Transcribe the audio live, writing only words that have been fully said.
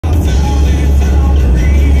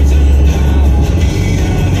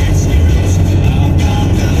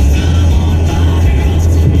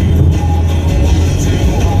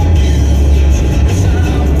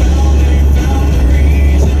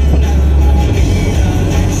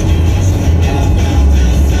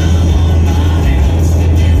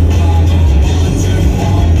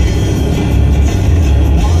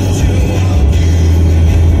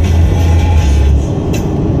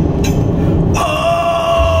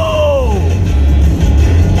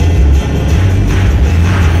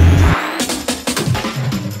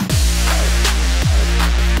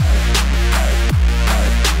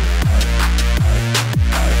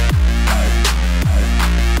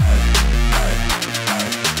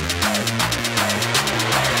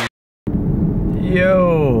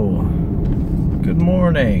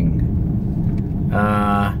morning.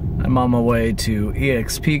 I'm on my way to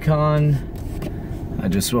EXP Con. I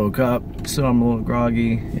just woke up, so I'm a little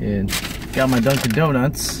groggy and got my Dunkin'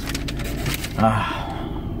 Donuts.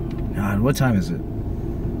 God, what time is it?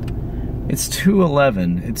 It's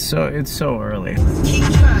 2:11. It's so early. Keep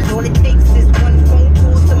trying, all it takes is one phone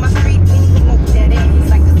call to my street team, promote that ass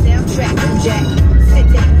like a soundtrack from Jack.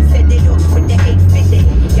 Set it off with the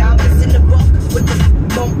 850. Y'all missing the buck with the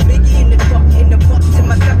bump Biggie in the truck, in the buck to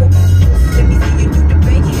my double. Let me see you do the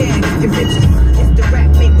bank head. It's the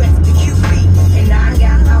rap made West the QB, and I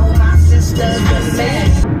got all my sisters the man.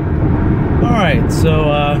 Alright, so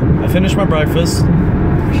I finished my breakfast.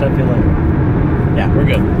 Should I feel like? Yeah, we're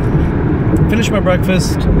good. Finished my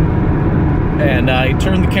breakfast, and I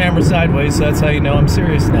turned the camera sideways, so that's how you know I'm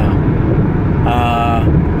serious now.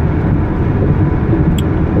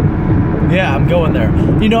 Yeah, I'm going there.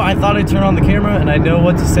 You know, I thought I'd turn on the camera and I'd know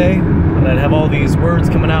what to say, and I'd have all these words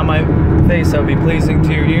coming out of my face that would be pleasing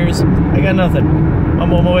to your ears. I got nothing.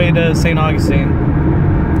 I'm on my way to St. Augustine,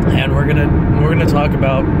 and we're gonna talk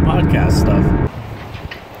about podcast stuff.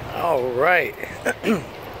 All right.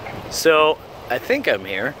 So I think I'm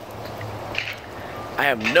here. I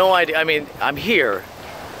have no idea. I mean, I'm here,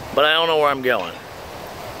 but I don't know where I'm going.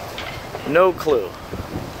 No clue.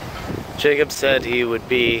 Jacob said he would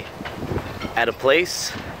be at a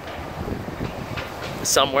place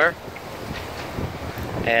somewhere,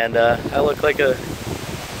 and I look like an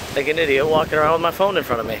idiot walking around with my phone in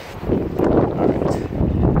front of me. All right,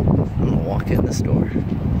 I'm gonna walk in this door.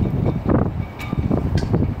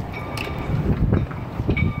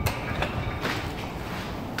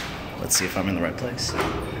 Let's see if I'm in the right place.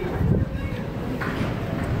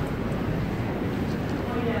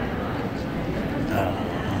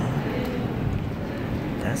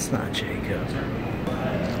 That's not Jacob.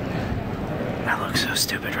 I look so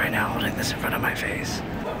stupid right now holding this in front of my face.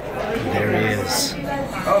 There he is.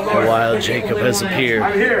 A wild Jacob has appeared.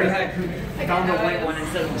 I'm here.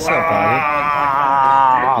 What's up,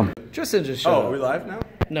 Bobby? Tristan just showed up. Are we live now?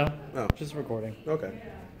 No. No. Just recording. Okay.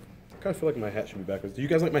 I kind of feel like my hat should be backwards. Do you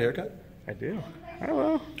guys like my haircut? I do.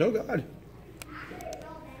 Hello. Oh, God.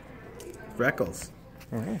 Freckles.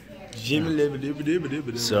 Alright.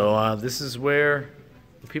 So, this is where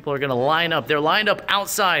people are going to line up. They're lined up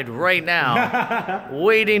outside right now,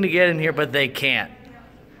 waiting to get in here, but they can't.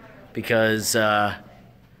 Because, they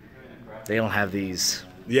don't have these.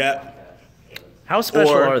 Yeah. How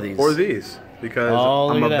special are these? Or these. Because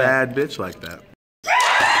I'm a bad bitch like that.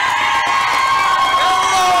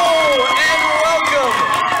 Hello, and welcome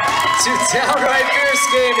to Downright Fierce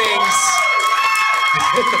Gaming's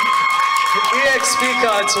EXP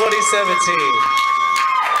Con 2017.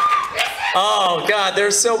 Oh God,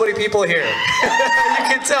 there's so many people here. You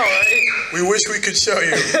can tell, right? We wish we could show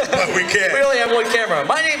you, but we can't. We only have one camera.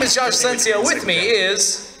 My name is Josh Sensio. With me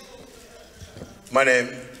is... My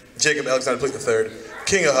name, Jacob Alexander Plick III,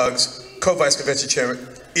 King of Hugs, Co-Vice Convention Chairman,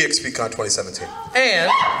 EXP Con 2017. And...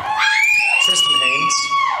 Tristan Haynes.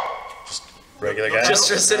 Just regular guy. Just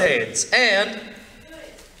Tristan Haynes. And...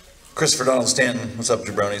 Christopher Donald Stanton. What's up,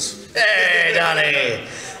 jabronis? Hey, Donnie.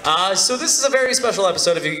 So this is a very special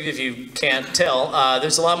episode, if you can't tell.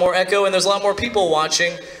 There's a lot more echo and there's a lot more people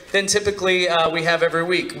watching than typically we have every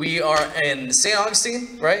week. We are in St.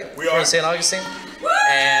 Augustine, right? We're in St. Augustine.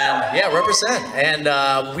 And yeah, represent. And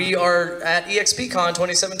we are at EXP Con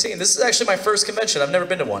 2017. This is actually my first convention. I've never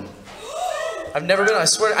been to one. I've never been, I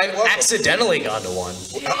swear, I've accidentally gone to one.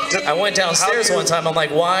 I went downstairs one time, I'm like,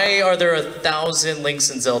 why are there 1,000 Links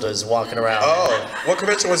and Zeldas walking around? Oh, what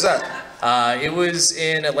convention was that? It was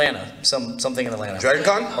in Atlanta, something in Atlanta. Dragon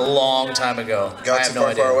Con? A long time ago. Got too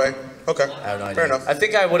far away? Okay. I have no idea. Fair enough. I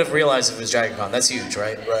think I would have realized if it was Dragon Con. That's huge,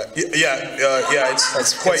 right? Right. Yeah,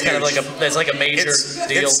 it's quite it's kind huge. of like a major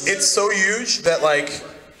deal. It's so huge that like...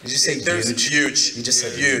 Did you say there's huge? You just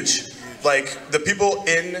said huge. Like, the people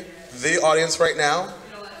in the audience right now,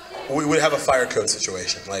 we would have a fire code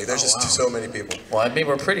situation. Like, there's so many people. Well, I mean,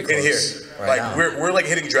 we're pretty close in here. Right like, now. we're like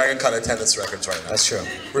hitting Dragon Con attendance records right now. That's true.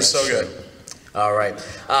 We're so good. All right.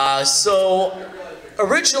 So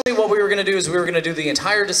originally what we were going to do is we were going to do the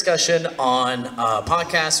entire discussion on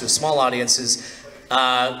podcasts with small audiences.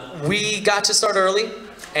 We got to start early,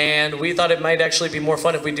 and we thought it might actually be more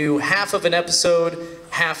fun if we do half of an episode,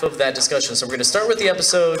 half of that discussion. So we're going to start with the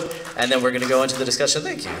episode, and then we're going to go into the discussion.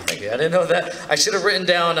 Thank you. Thank you. I didn't know that. I should have written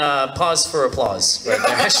down pause for applause right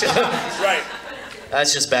there. I should have. Right.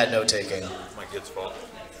 That's just bad note-taking. My kid's fault.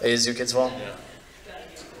 It is your kid's fault? Yeah.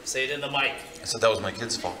 Say it in the mic. I said that was my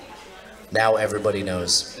kid's fault. Now everybody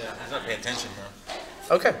knows. Yeah, he's not paying attention, bro.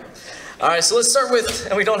 Okay. All right, so let's start with,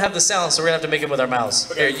 and we don't have the sound, so we're gonna have to make it with our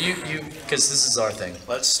mouths. Okay. Here, you, because this is our thing.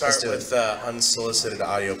 Let's start with unsolicited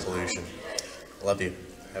audio pollution. Love you.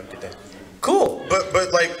 Have a good day. Cool. But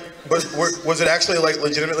was it actually like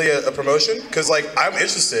legitimately a promotion? Because like I'm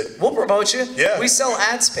interested. We'll promote you. Yeah. We sell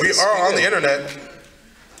ad space. We are on the internet.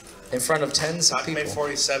 In front of tens of people. Takame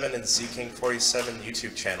 47 and King 47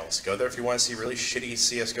 YouTube channels. Go there if you want to see really shitty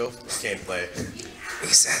CS:GO gameplay.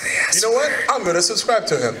 You know what? I'm gonna subscribe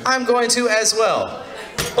to him. I'm going to as well.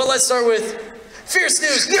 But let's start with Fierce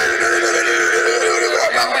News. This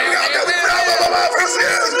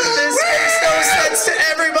makes no sense to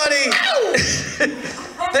everybody.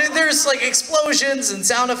 There's like explosions and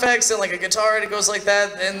sound effects and like a guitar and it goes like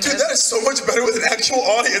that. And dude, that is so much better with an actual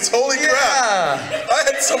audience. Holy crap! I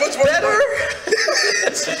had so much more better.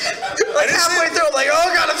 Like halfway through, I'm like,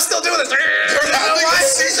 oh god, I'm still doing this.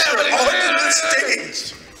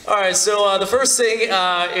 All right, so the first thing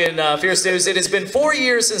in Fierce News, it has been 4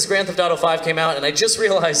 years since Grand Theft Auto 5 came out, and I just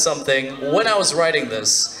realized something when I was writing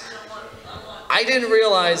this. I didn't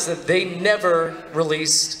realize that they never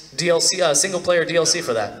released DLC, single-player DLC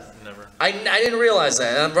for that. Never. I didn't realize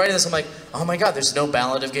that, and I'm writing this, I'm like, oh my god, there's no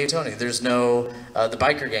Ballad of Gay Tony, there's no the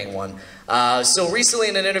Biker Gang one. So recently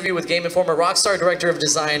in an interview with Game Informer, Rockstar Director of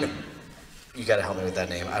Design, you gotta help me with that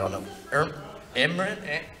name, I don't know,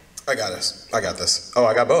 Imran? I got this. I got this. Oh,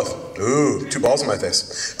 I got both. Ooh, 2 balls in my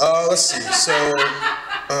face. Let's see. So,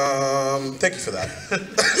 thank you for that.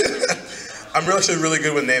 I'm actually really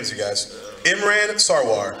good with names, you guys. Imran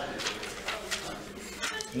Sarwar.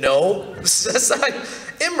 No, that's not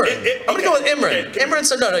Imran. I'm gonna go with Imran. Imran.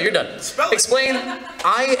 No, you're done. Explain.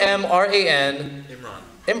 I-M-R-A-N.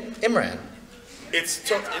 Imran. It's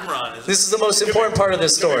Imran. This is the most important part of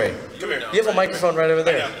this story. Come here. You have a microphone right over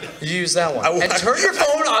there. You use that one. And turn your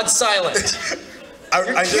phone on silent. I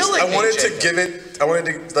wanted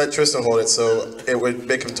to let Tristan hold it so it would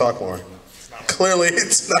make him talk more. Clearly,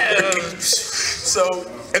 it's not. So,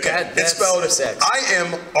 okay, it's spelled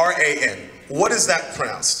I-M-R-A-N. What is that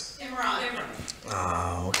pronounced? Imran.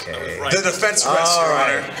 Oh, okay. The defense rests, Your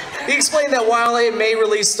Honor. He explained that while it may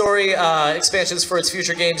release story expansions for its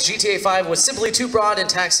future games, GTA 5 was simply too broad and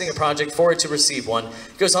taxing a project for it to receive one.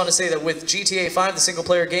 He goes on to say that with GTA 5, the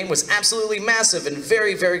single-player game was absolutely massive and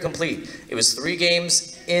very, very complete. It was 3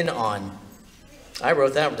 games in on. I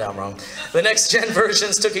wrote that down wrong. The next-gen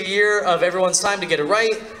versions took a year of everyone's time to get it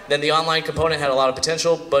right. Then the online component had a lot of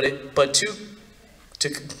potential, but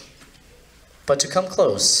to come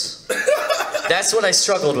close. That's what I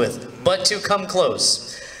struggled with, but to come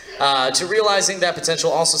close. To realizing that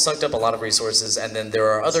potential also sucked up a lot of resources, and then there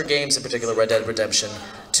are other games, in particular Red Dead Redemption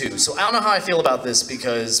 2. So I don't know how I feel about this,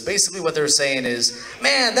 because basically what they're saying is,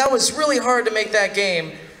 man, that was really hard to make that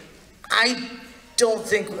game. I don't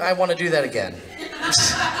think I want to do that again.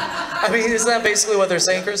 I mean, isn't that basically what they're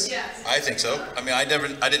saying, Chris? Yes. I think so. I mean, I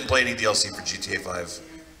didn't play any DLC for GTA 5.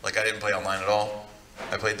 Like, I didn't play online at all.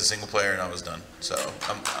 I played the single player and I was done. So,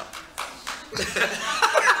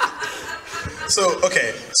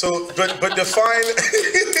 but define.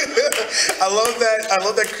 I love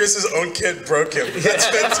that Chris's own kid broke him. That's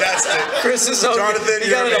fantastic. Chris's own. Jonathan, you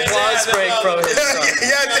got an applause break from his son.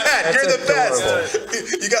 Yeah, Dad, you're the adorable.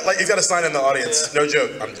 best. He's got a sign in the audience. No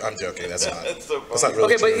joke. I'm joking. That's not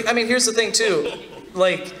really. Okay, but I mean, here's the thing too,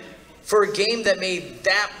 like. For a game that made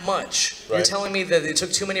that much, You're telling me that it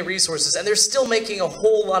took too many resources, and they're still making a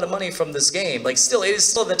whole lot of money from this game. Like, still, it is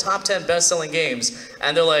still the top 10 best-selling games,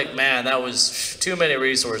 and they're like, man, that was too many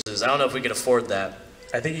resources. I don't know if we can afford that.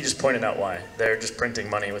 I think you just pointed out why. They're just printing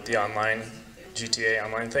money with the online, GTA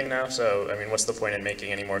Online thing now, so, I mean, what's the point in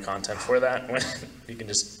making any more content for that when you can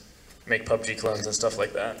just make PUBG clones and stuff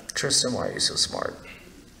like that? Tristan, why are you so smart?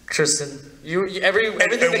 Tristan, everything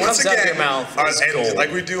that comes out of your mouth is gold.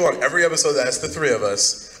 Like we do on every episode that's the 3 of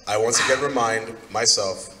us, I once again remind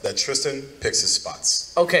myself that Tristan picks his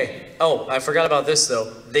spots. Okay. Oh, I forgot about this,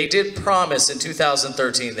 though. They did promise in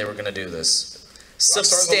 2013 they were going to do this.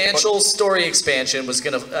 Substantial story expansion was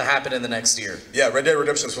going to happen in the next year. Yeah, Red Dead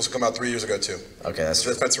Redemption was supposed to come out 3 years ago, too. Okay, that's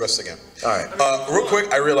true. Defense rests again. All right. Real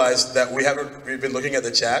quick, I realized that we've been looking at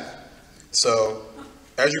the chat, so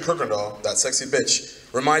Andrew Kirkendall, that sexy bitch,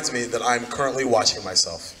 reminds me that I'm currently watching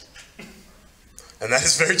myself. And that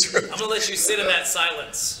is very true. I'm gonna let you sit in that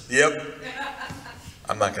silence. Yep.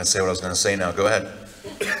 I'm not going to say what I was going to say now. Go ahead.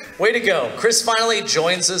 Way to go. Chris finally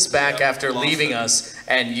joins us back after leaving us,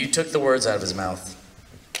 and you took the words out of his mouth.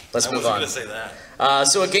 Let's move on. I wasn't going to say that.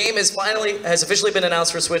 So a game has officially been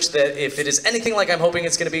announced for Switch that if it is anything like I'm hoping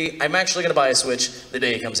it's going to be, I'm actually going to buy a Switch the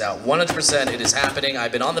day it comes out. 100% it is happening.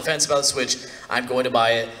 I've been on the fence about the Switch. I'm going to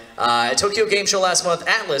buy it. At Tokyo Game Show last month,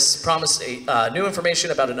 Atlas promised new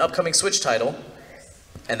information about an upcoming Switch title,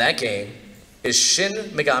 and that game is Shin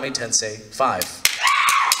Megami Tensei 5.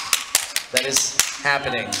 That is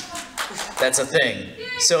happening. That's a thing.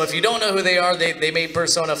 So if you don't know who they are, they made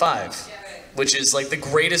Persona 5. Which is like the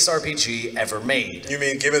greatest RPG ever made. You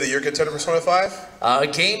mean Game of the Year contender Persona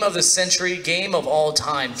 5? Game of the century, game of all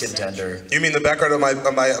time contender. You mean the background of my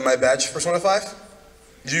badge Persona 5?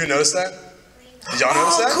 Did you notice that? Did y'all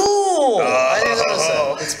notice that? Oh, cool! I didn't notice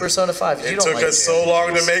that. It's Persona 5. It took us so long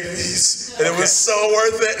to make these, and it was so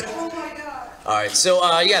worth it. Alright, so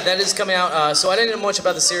yeah, that is coming out. So I didn't know much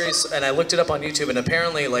about the series, and I looked it up on YouTube, and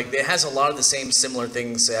apparently like it has a lot of the same similar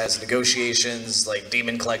things as negotiations, like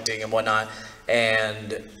demon collecting and whatnot.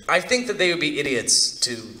 And I think that they would be idiots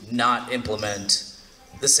to not implement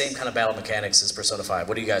the same kind of battle mechanics as Persona 5.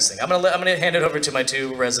 What do you guys think? I'm gonna hand it over to my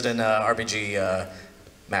two resident RPG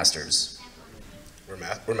masters.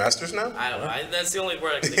 We're masters now? I don't know. That's the only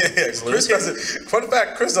word I can think of. Yeah, Chris doesn't. Fun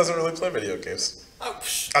fact: Chris doesn't really play video games. Oh,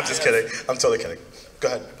 I'm just kidding. I'm totally kidding. Go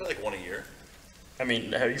ahead. I play like one a year. I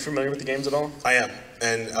mean, are you familiar with the games at all? I am,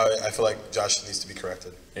 and I feel like Josh needs to be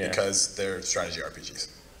corrected because they're strategy RPGs.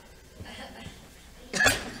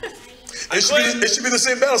 It should be the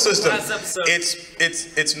same battle system. Last episode.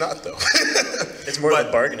 It's not though. It's more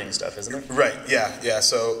like bargaining stuff, isn't it? Right. Yeah.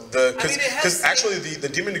 So because actually the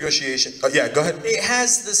demon negotiation. Yeah. Go ahead. It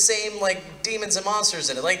has the same like demons and monsters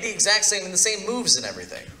in it, like the exact same and the same moves and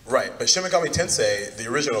everything. Right. But Shin Megami Tensei, the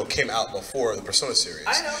original, came out before the Persona series.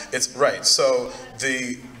 I know. It's right. So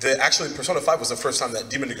the actually Persona 5 was the first time that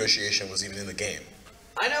demon negotiation was even in the game.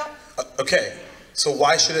 I know. Okay. So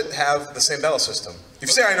why should it have the same battle system? If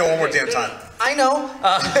you say I know one more damn time. I know.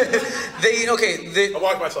 I'll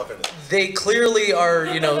walk myself into it. They clearly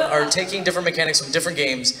are taking different mechanics from different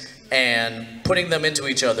games and putting them into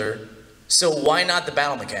each other. So why not the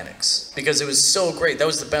battle mechanics? Because it was so great. That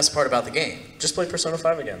was the best part about the game. Just play Persona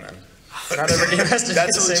 5 again then. Not every game has to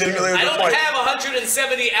That's be the same legitimately game. a I good don't point. have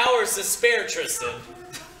 170 hours to spare, Tristan.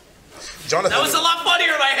 Jonathan, That was a lot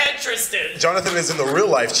funnier in my head, Tristan. Jonathan is in the real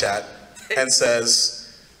life chat and says,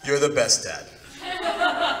 "You're the best dad."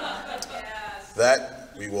 That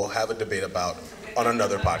we will have a debate about on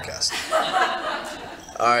another podcast.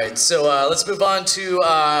 All right, so let's move on to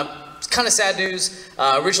kind of sad news.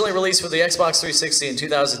 Originally released for the Xbox 360 in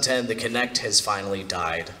 2010, the Kinect has finally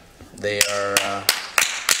died. They are.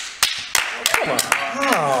 Come on.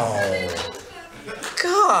 Oh.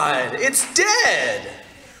 God, it's dead.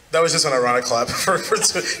 That was just an ironic clap for I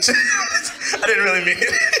didn't really mean it.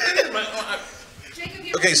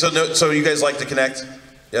 Okay, so you guys like to Kinect?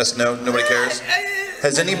 Yes, no, nobody cares?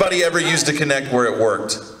 Has anybody ever used a Kinect where it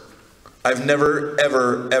worked? I've never,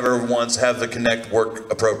 ever once had the Kinect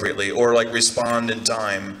work appropriately or like respond in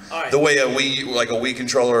time the way a Wii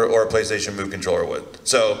controller or a PlayStation Move controller would.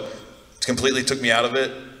 So it completely took me out of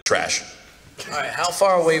it. Trash. All right, how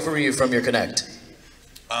far away were you from your Kinect?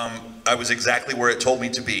 I was exactly where it told me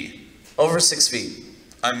to be. Over 6 feet.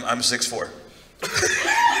 I'm 6'4".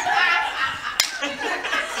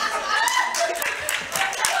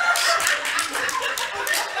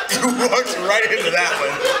 You walked right into that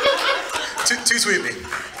one. Too sweet me.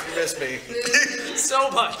 You missed me. So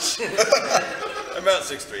much. I'm about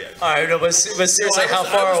 6'3". All right, no, but seriously, how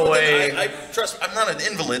far away? I trust. I'm not an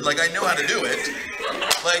invalid. Like I know how to do it.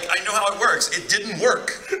 Like I know how it works. It didn't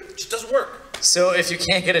work. It just doesn't work. So if you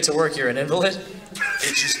can't get it to work, you're an invalid?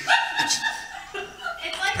 It's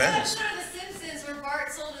like the episode of The Simpsons where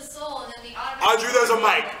Bart sold his soul and then the automatic... Audrey, there's a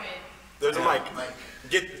mic. There's a mic.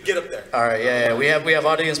 Get up there. All right, yeah, we have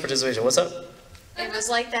audience participation. What's up? It was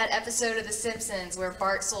like that episode of The Simpsons where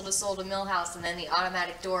Bart sold his soul to Milhouse and then the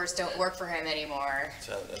automatic doors don't work for him anymore.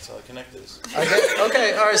 That's how the Kinect is.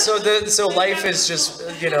 Okay, all right. So life is just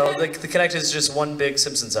the Kinect is just one big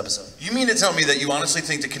Simpsons episode. You mean to tell me that you honestly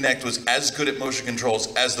think the Kinect was as good at motion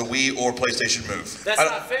controls as the Wii or PlayStation Move? That's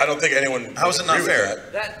not fair. I don't think anyone. How is it not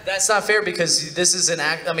fair? That's not fair because this is an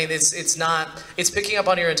act. I mean, it's picking up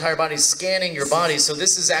on your entire body, scanning your body. So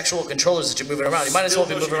this is actual controllers that you're moving around. You might as well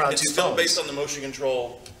be moving around two It's still phones. based on the motion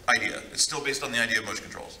control idea. It's still based on the idea of motion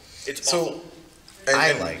controls. It's awful.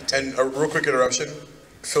 And a real quick interruption.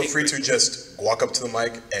 Feel free to just walk up to the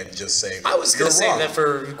mic and just say. I was going to save that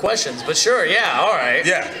for questions, but sure, yeah, all right.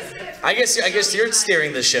 Yeah. I guess you're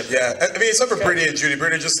steering the ship. Yeah, I mean, it's up for Brittany and Judy.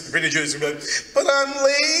 Brittany and Judy's gonna be like, but I'm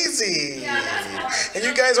lazy. And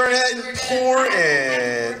you guys aren't that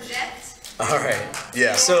important. All right.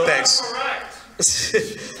 Yeah, So thanks.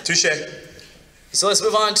 Touche. So let's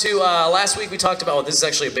move on to last week we talked about, well, this is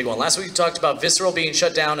actually a big one. Last week we talked about Visceral being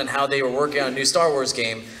shut down and how they were working on a new Star Wars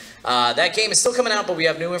game. That game is still coming out, but we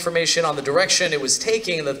have new information on the direction it was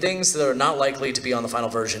taking and the things that are not likely to be on the final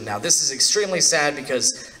version. Now, this is extremely sad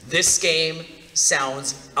because this game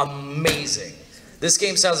sounds amazing. This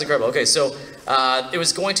game sounds incredible. Okay, so it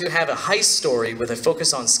was going to have a heist story with a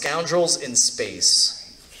focus on scoundrels in space.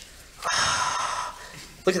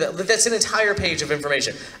 Look at that. That's an entire page of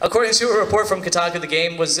information. According to a report from Kotaku, the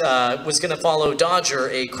game was going to follow Dodger,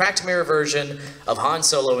 a cracked mirror version of Han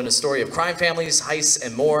Solo in a story of crime families, heists,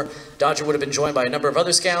 and more. Dodger would have been joined by a number of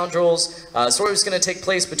other scoundrels. The story was going to take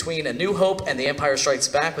place between A New Hope and The Empire Strikes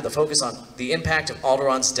Back with a focus on the impact of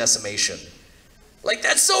Alderaan's decimation. Like,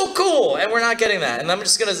 that's so cool, and we're not getting that. And I'm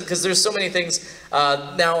just gonna, because there's so many things.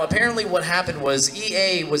 Now, apparently what happened was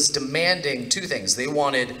EA was demanding two things. They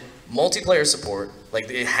wanted multiplayer support, like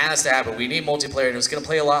it has to happen. We need multiplayer, and it was gonna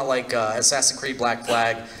play a lot like Assassin's Creed Black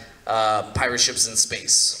Flag, pirate ships in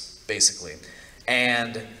space, basically.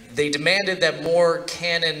 And they demanded that more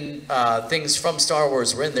canon things from Star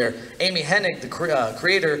Wars were in there. Amy Hennig, the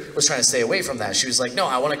creator, was trying to stay away from that. She was like, no,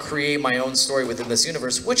 I want to create my own story within this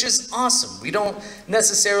universe, which is awesome. We don't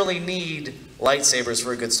necessarily need lightsabers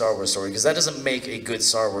for a good Star Wars story, because that doesn't make a good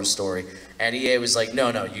Star Wars story. And EA was like,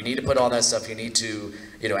 no, no, you need to put all that stuff. You need to,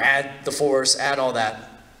 you know, add the Force, add all that.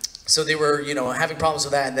 So they were, you know, having problems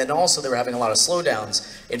with that, and then also they were having a lot of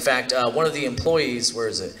slowdowns. In fact, one of the employees, where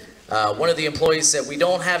is it? One of the employees said, we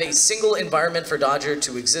don't have a single environment for Dodger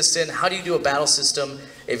to exist in. How do you do a battle system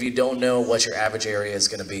if you don't know what your average area is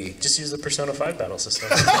going to be? Just use the Persona 5 battle system.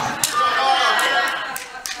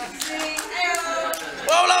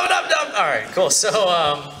 All right, cool.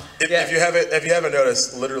 So, if you haven't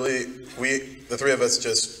noticed, literally, the three of us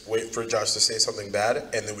just wait for Josh to say something bad,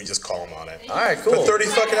 and then we just call him on it. All right, cool. For 30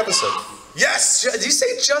 fucking episodes. Yes! Did you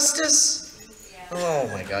say justice? Yeah. Oh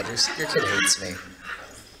my God, your kid hates me.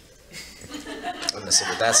 I'm gonna sit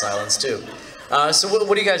with that silence too. So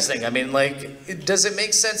what do you guys think? I mean, like, does it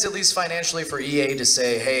make sense, at least financially, for EA to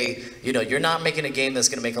say, hey, you know, you're not making a game that's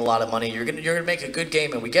gonna make a lot of money. You're gonna make a good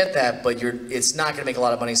game, and we get that, but it's not gonna make a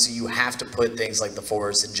lot of money, so you have to put things like the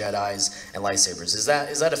Force and Jedis and lightsabers. Is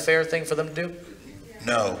that a fair thing for them to do?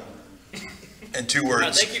 No. And 2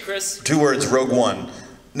 words. Thank you, Chris. 2 words, Rogue One.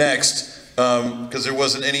 Next. Because there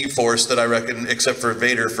wasn't any Force that I reckon except for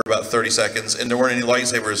Vader for about 30 seconds, and there weren't any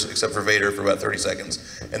lightsabers except for Vader for about 30 seconds,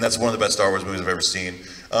 and that's one of the best Star Wars movies I've ever seen.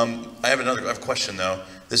 I have a question though.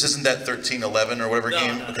 This isn't that 1311 or whatever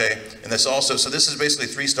game? No. Okay, and this also, so this is basically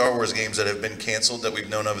 3 Star Wars games that have been canceled that we've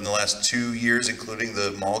known of in the last 2 years, including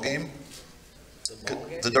the Maul game.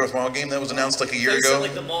 The Darth Maul game that was announced like a year ago.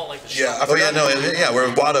 Like the Maul, like the yeah. Oh yeah, no, yeah. Where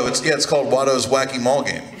Watto, it's called Watto's Wacky Maul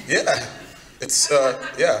Game. Yeah, it's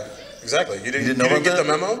yeah. Exactly. You didn't get the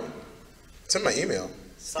memo? It's in my email.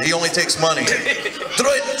 He only takes money.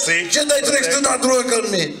 Droid, see? Jedi tricks do not work on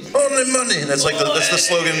me. Only money. That's like that's the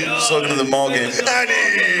slogan of the Maul game. Annie!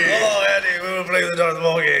 Hello, Annie. We will play the Darth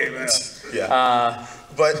Maul game. Yeah.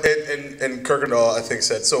 But and Kirkendall, I think,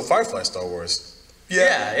 said, so Firefly Star Wars.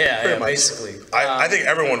 Yeah, basically. I think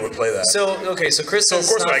everyone would play that. So, okay, so Chris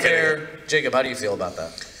says it's not fair. Jacob, how do you feel about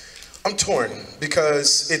that? I'm torn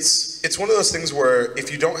because it's one of those things where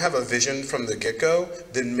if you don't have a vision from the get-go,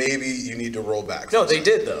 then maybe you need to roll back. No, they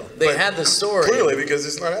did though. They had the story. Clearly, because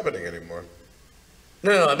it's not happening anymore.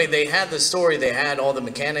 No, I mean they had the story. They had all the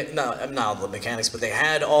mechanics. No, not all the mechanics, but they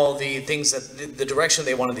had all the things that the direction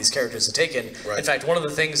they wanted these characters to take in. Right. In fact, one of the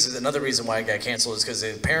things, another reason why it got canceled is because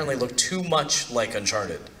it apparently looked too much like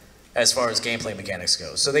Uncharted, as far as gameplay mechanics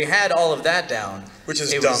go. So they had all of that down. Which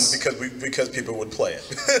is dumb because people would play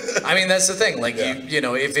it. I mean, that's the thing. Like, you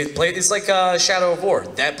know, if it plays, it's like Shadow of War.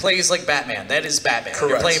 That plays like Batman. That is Batman. Correct.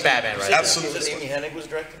 You're playing Batman right Absolutely. Amy Hennig was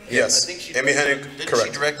directing? Yes. I think she Amy Hennig, correct.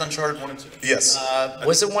 Did she direct Uncharted 1 and 2? Yes.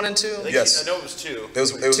 was it 1 and 2? Yes. I know it was 2. It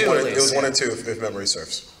was 1 and 2 if memory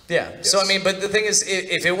serves. Yeah. Yes. So, I mean, but the thing is,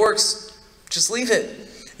 if it works, just leave it.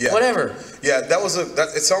 Yeah. Whatever. Yeah,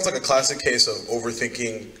 it sounds like a classic case of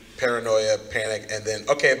overthinking, paranoia, panic, and then,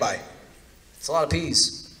 okay, bye. It's a lot of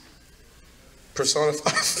P's. Persona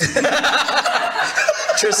 5.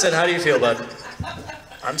 Tristan, how do you feel about it?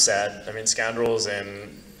 I'm sad. I mean, scoundrels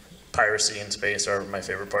and piracy in space are my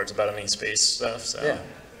favorite parts about any space stuff. So Yeah,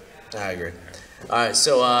 I agree. All right,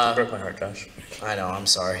 so broke my heart, Josh. I know. I'm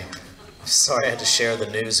sorry. I'm sorry I had to share the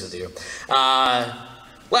news with you.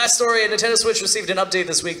 Last story, Nintendo Switch received an update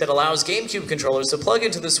this week that allows GameCube controllers to plug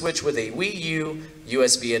into the Switch with a Wii U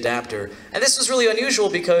USB adapter. And this was really unusual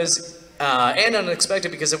because, and unexpected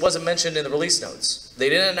because it wasn't mentioned in the release notes. They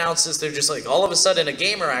didn't announce this, they're just like, all of a sudden a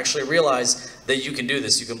gamer actually realized that you can do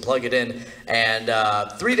this. You can plug it in, and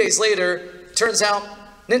 3 days later, turns out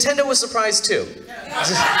Nintendo was surprised too.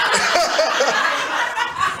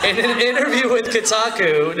 In an interview with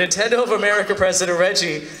Kotaku, Nintendo of America President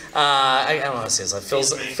Reggie, I don't want to say his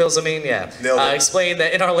name, Phil Zameen, yeah, explained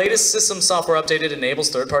that in our latest system software update, it enables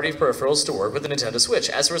third-party peripherals to work with the Nintendo Switch.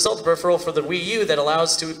 As a result, the peripheral for the Wii U that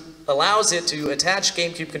allows it to attach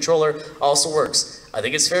GameCube controller also works. I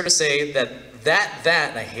think it's fair to say that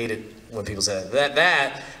and I hate it when people say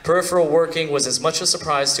that peripheral working was as much a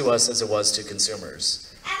surprise to us as it was to consumers.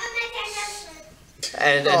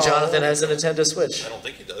 And Jonathan has a Nintendo Switch. I don't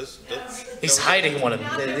think he does. He's hiding one of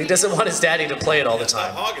them. He doesn't want his daddy to play it all the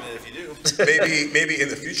time. Stop hogging it if you do. maybe in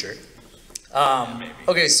the future.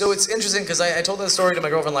 Okay, so it's interesting because I told that story to my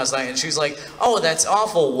girlfriend last night, and she's like, "Oh, that's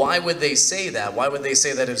awful. Why would they say that? Why would they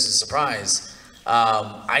say that it was a surprise?"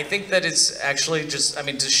 I think that it's actually just, I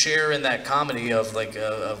mean, to share in that comedy of like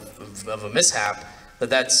of a mishap,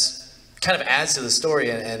 that's kind of adds to the story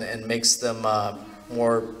and makes them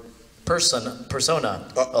more personable.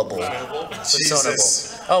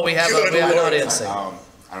 Oh, we have an audience thing.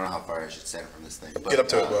 I don't know how far I should stand from this thing. But, Get up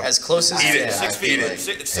to it, Will. As close as you can. 6 feet. Like, It's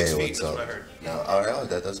 6 feet. That's what I heard. No, all right,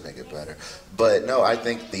 that does make it better. But no, I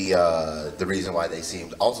think the reason why they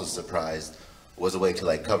seemed also surprised was a way to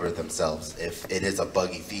like cover themselves. If it is a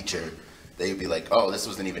buggy feature, they'd be like, "Oh, this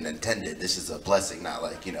wasn't even intended. This is a blessing, not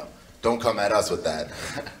like, you know, don't come at us with that."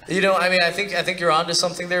 You know, I mean, I think you're onto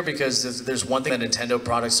something there, because there's one thing that Nintendo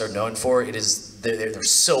products are known for. It is they're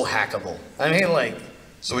so hackable. I mean, like.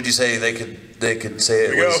 So would you say they could say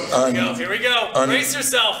it was Here we go. Brace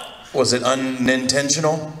yourself. Was it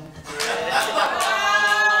unintentional?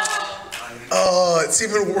 Oh, it's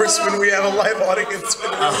even worse when we have a live audience.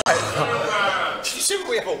 Did you say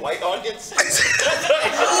we have a white audience?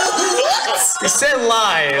 He said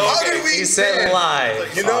live. How did we? He said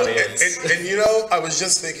live. You know, and you know, I was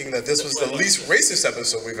just thinking that this was the least racist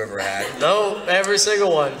episode we've ever had. No, every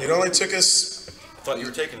single one. It only took us. I thought you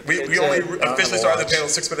were taking. We only officially started the panel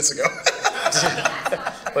 6 minutes ago.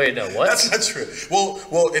 Wait, no, what? That's not true.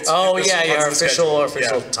 Well, it's. Oh it's yeah, our official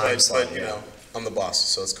time but, slot. But you know, I'm the boss,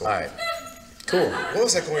 so it's cool. All right, cool. What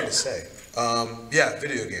was I going to say? Yeah,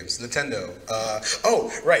 video games, Nintendo.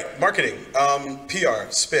 Oh, right, marketing,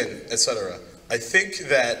 PR, spin, etc. I think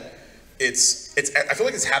that it's. I feel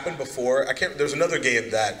like it's happened before. There's another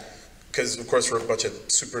game that. Because of course we're a bunch of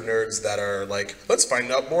super nerds that are like, let's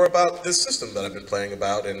find out more about this system that I've been playing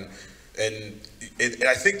about, and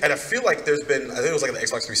I feel like there's been, I think it was like the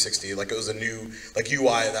Xbox 360, like it was a new like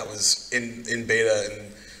UI that was in beta,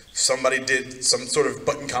 and somebody did some sort of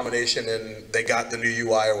button combination and they got the new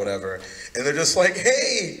UI or whatever, and they're just like,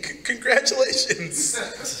 hey, congratulations,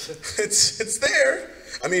 it's there.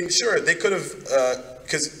 I mean, sure, they could have,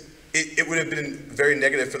 because it would have been very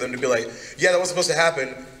negative for them to be like, yeah, that was supposed to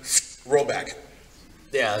happen. Roll back.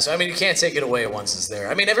 Yeah, so I mean, you can't take it away once it's there.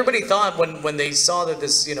 I mean, everybody thought when they saw that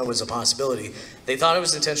this, you know, was a possibility, they thought it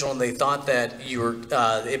was intentional, and they thought that you were,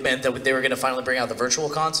 it meant that they were going to finally bring out the virtual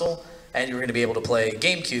console, and you were going to be able to play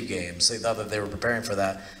GameCube games. They thought that they were preparing for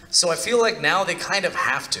that. So I feel like now they kind of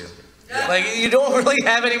have to. Yeah. Like, you don't really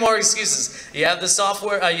have any more excuses. You have the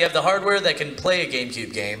software, you have the hardware that can play a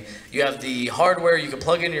GameCube game. You have the hardware you can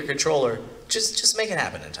plug in your controller. Just make it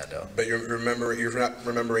happen, Nintendo. But you're not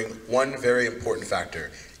remembering one very important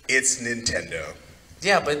factor. It's Nintendo.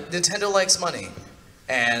 Yeah, but Nintendo likes money,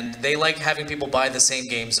 and they like having people buy the same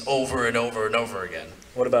games over and over and over again.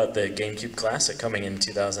 What about the GameCube Classic coming in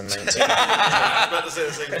 2019? I was about to say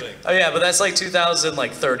the same thing. Oh yeah, but that's like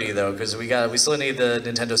 2030 though, because we still need the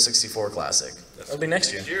Nintendo 64 Classic. That'll be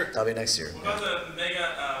next year. That'll be next year. What about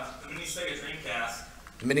the mini Sega Dreamcast?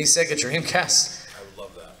 Mini Sega Dreamcast.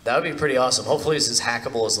 That would be pretty awesome. Hopefully it's as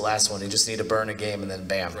hackable as the last one. You just need to burn a game and then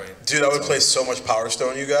bam. Right. Dude, I would play so much Power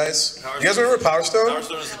Stone, you guys. You guys remember Power Stone? Power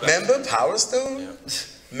Stone is the best. Remember Power Stone? Yeah.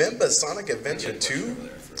 Remember Sonic Adventure 2?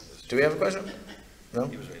 Do we have a question? No?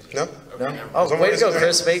 No? No? Oh, way to go,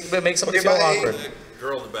 Chris. Make somebody feel awkward.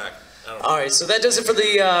 Girl in the back. All right, so that does it for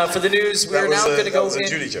the news. We're now going to go in.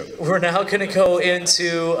 Judy joke. We're now going to go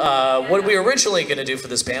into what we were originally going to do for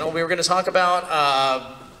this panel. We were going to talk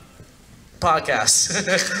about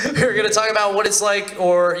podcasts. We're going to talk about what it's like,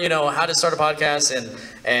 or you know, how to start a podcast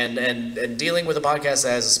and dealing with a podcast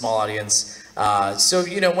that has a small audience. So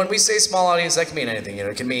you know, when we say small audience, that can mean anything. You know,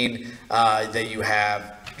 it can mean that you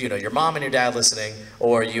have, you know, your mom and your dad listening,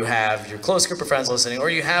 or you have your close group of friends listening, or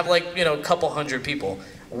you have like, you know, a couple hundred people.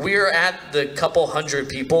 We're at the couple hundred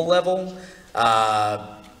people level,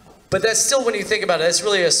 but that's still, when you think about it, it's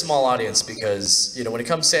really a small audience, because you know, when it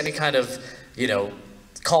comes to any kind of, you know,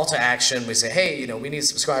 call to action. We say, hey, you know, we need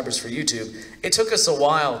subscribers for YouTube. It took us a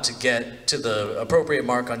while to get to the appropriate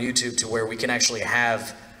mark on YouTube to where we can actually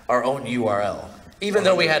have our own URL, even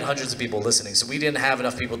though we had hundreds of people listening. So we didn't have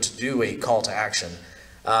enough people to do a call to action.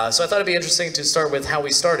 So I thought it'd be interesting to start with how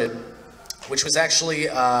we started, which was actually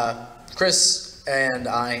Chris and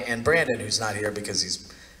I and Brandon, who's not here because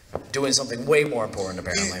he's doing something way more important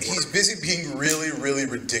apparently. He's busy being really, really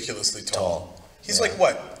ridiculously tall. He's like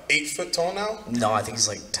what, 8 foot tall now? No, I think he's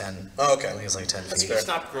like 10. Oh, okay. I think he's like 10 He feet.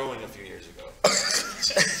 stopped growing a few years ago.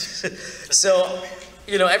 So,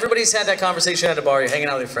 you know, everybody's had that conversation at a bar, you're hanging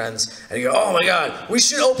out with your friends, and you go, oh my God, we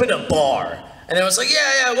should open a bar. And it was like,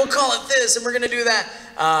 yeah, we'll call it this, and we're gonna do that.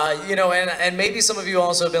 You know, and maybe some of you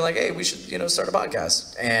also have been like, hey, we should, you know, start a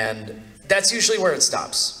podcast. And that's usually where it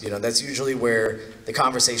stops. You know, that's usually where the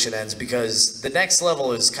conversation ends, because the next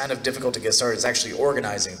level is kind of difficult to get started. It's actually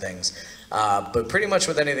organizing things. But pretty much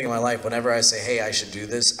with anything in my life, whenever I say, hey, I should do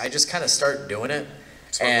this, I just kind of start doing it.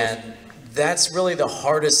 And that's really the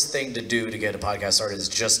hardest thing to do to get a podcast started, is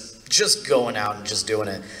just going out and just doing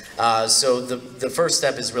it. So the first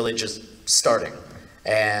step is really just starting.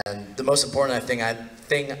 And the most important thing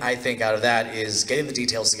I think out of that is getting the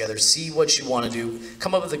details together, see what you want to do,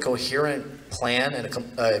 come up with a coherent plan and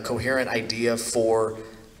a coherent idea for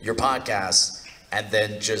your podcast, and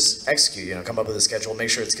then just execute, you know, come up with a schedule, make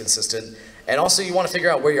sure it's consistent. And also you want to figure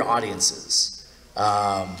out where your audience is.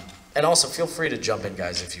 And also feel free to jump in,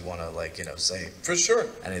 guys, if you want to, like, you know, say for sure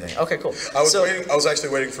anything. Okay, cool. I was actually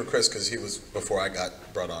waiting for Chris because he was before I got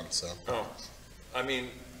brought on, so. Oh, I mean.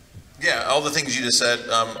 Yeah, all the things you just said.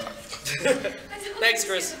 Thanks,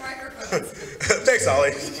 Chris. Thanks,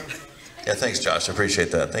 Ollie. Yeah, thanks, Josh. I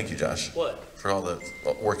appreciate that. Thank you, Josh. What? For all the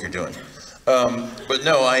work you're doing. But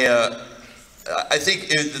no, I think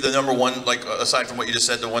the number one, like, aside from what you just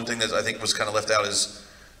said, the one thing that I think was kind of left out is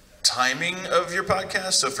timing of your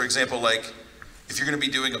podcast. So, for example, like, if you're going to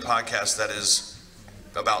be doing a podcast that is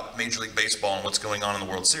about Major League Baseball and what's going on in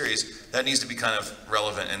the World Series, that needs to be kind of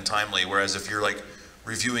relevant and timely. Whereas if you're like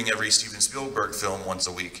reviewing every Steven Spielberg film once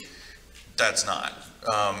a week, that's not.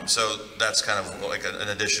 So that's kind of like an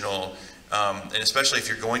additional, and especially if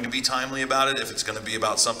you're going to be timely about it, if it's going to be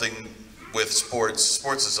about something with sports.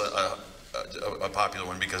 Sports is a popular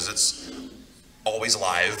one because it's always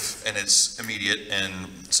live and it's immediate. And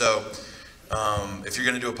so if you're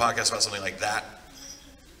going to do a podcast about something like that,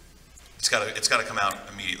 it's got to come out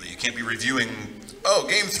immediately. You can't be reviewing, oh,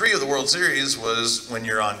 Game 3 of the World Series was when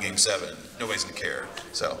you're on Game 7. Nobody's going to care.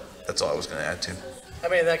 So that's all I was going to add to. I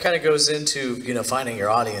mean, that kind of goes into, you know, finding your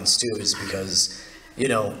audience too, is because, you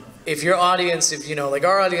know, if your audience, if, you know, like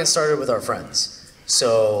our audience started with our friends.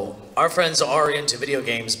 So our friends are into video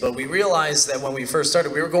games, but we realized that when we first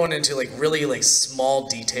started, we were going into like really like small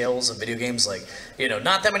details of video games. Like, you know,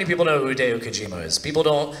 not that many people know who Hideo Kojima is. People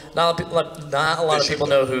don't, not a lot of people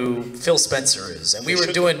know who Phil Spencer is. And we were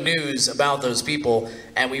doing news about those people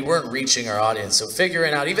and we weren't reaching our audience. So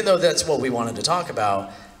figuring out, even though that's what we wanted to talk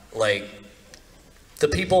about, like the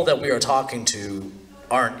people that we are talking to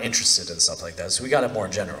aren't interested in stuff like that. So we got it more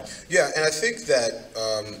in general. Yeah, and I think that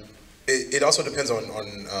it also depends on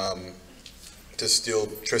to steal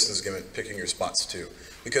Tristan's gimmick, picking your spots too.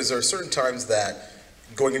 Because there are certain times that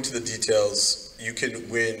going into the details, you can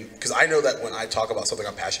win. Because I know that when I talk about something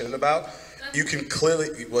I'm passionate about, you can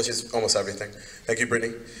clearly, which is almost everything. Thank you,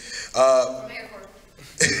 Brittany.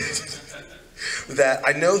 That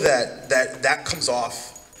I know that comes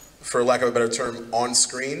off, for lack of a better term, on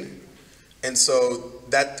screen. And so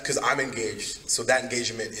that, because I'm engaged, so that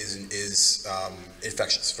engagement is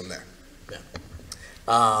infectious from there.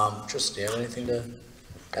 Yeah. Tristan, do you have anything to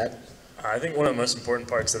add? I think one of the most important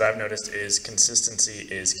parts that I've noticed is consistency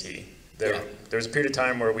is key. There was a period of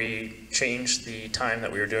time where we changed the time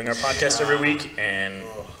that we were doing our podcast every week, and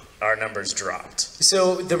our numbers dropped.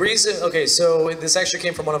 So the reason, okay, so this actually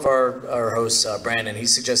came from one of our hosts, Brandon. He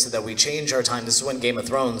suggested that we change our time. This is when Game of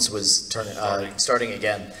Thrones was starting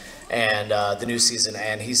again, and the new season.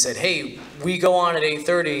 And he said, hey, we go on at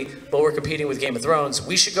 8:30, but we're competing with Game of Thrones.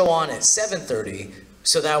 We should go on at 7:30,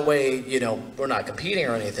 so that way, you know, we're not competing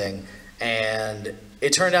or anything. And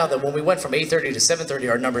it turned out that when we went from 8:30 to 7:30,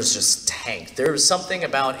 our numbers just tanked. There was something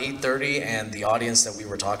about 8:30 and the audience that we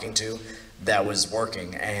were talking to that was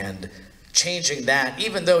working, and changing that,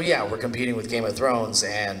 even though, yeah, we're competing with Game of Thrones,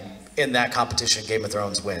 and in that competition, Game of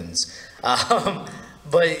Thrones wins.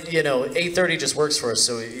 But, you know, 8:30 just works for us,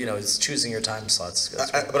 so, you know, it's choosing your time slots.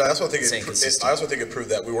 But I also think it proved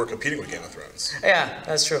that we weren't competing with Game of Thrones. Yeah,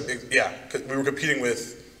 that's true. Yeah, because we were competing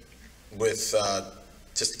with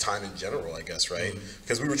just time in general, I guess, right?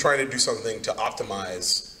 Because we were trying to do something to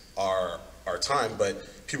optimize our time,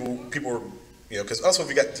 but people were You know, because also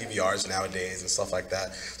we got DVRs nowadays and stuff like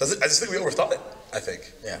that. So I just think we overthought it, I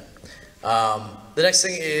think. Yeah. The next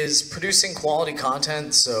thing is producing quality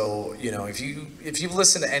content. So, you know, if you've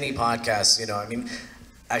listened to any podcast, you know, I mean,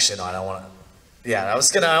 actually, no, I don't want to. Yeah, I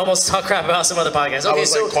was gonna almost talk crap about some other podcasts. Okay, I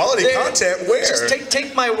was like, quality content where? Just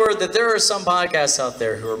take my word that there are some podcasts out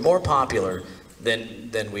there who are more popular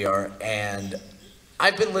than we are, and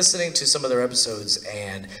I've been listening to some of their episodes,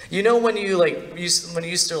 and you know when you used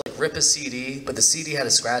to like rip a CD, but the CD had a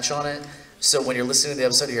scratch on it, so when you're listening to the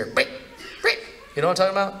episode, you hear "Beep, beep." You know what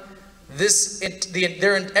I'm talking about?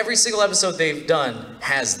 They're in every single episode they've done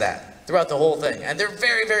has that throughout the whole thing, and they're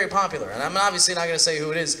very, very popular. And I'm obviously not going to say who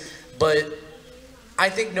it is, but I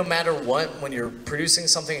think no matter what, when you're producing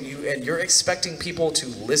something and you're expecting people to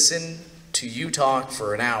listen to you talk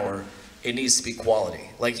for an hour, it needs to be quality.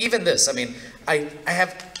 Like even this, I mean, I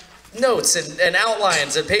have notes and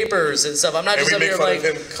outlines and papers and stuff. I'm not just up here like,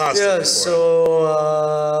 yeah,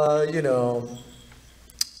 so you know,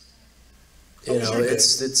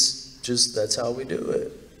 it's just that's how we do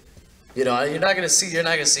it. You know, you're not gonna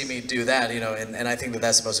see me do that. You know, and I think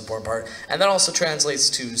that's the most important part. And that also translates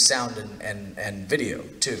to sound and video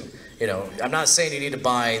too. You know, I'm not saying you need to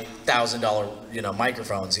buy $1,000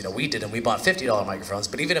 microphones. You know, we did, and we bought $50 microphones.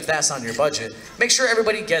 But even if that's on your budget, make sure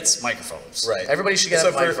everybody gets microphones. Right. Everybody should get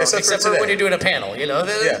a microphone, except for when you're doing a panel. You know,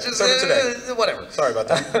 yeah, except for today. Whatever. Sorry about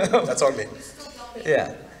that. That's on me.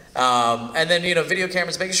 Yeah. And then, you know, video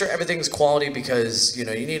cameras, making sure everything's quality because, you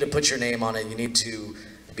know, you need to put your name on it. You need to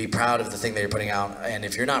be proud of the thing that you're putting out. And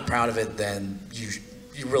if you're not proud of it, then you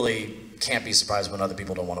really can't be surprised when other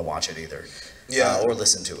people don't want to watch it either. Yeah. Or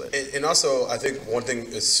listen to it. And also, I think one thing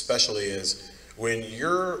especially is when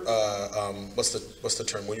you're, what's the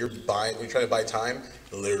term? When you're trying to buy time,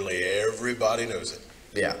 literally everybody knows it.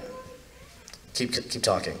 Yeah. Keep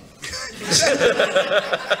talking.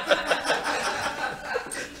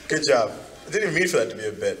 Good job. I didn't even mean for that to be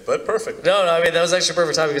a bit, but perfect. No, I mean, that was actually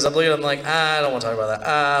perfect time because I'm looking, I'm like, I don't want to talk about that.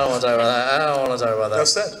 I don't want to talk about that. I don't want to talk about that. No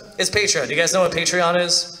said. It's Patreon. Do you guys know what Patreon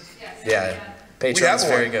is? Yes. Yeah. Patreon is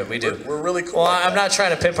very good. We do. We're really cool. Well, I'm not trying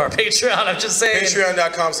to pimp our Patreon. I'm just saying.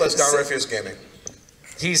 Patreon.com/DonRefusGaming.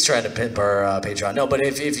 He's trying to pimp our Patreon. No, but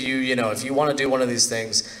if you want to do one of these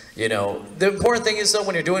things, you know, the important thing is though,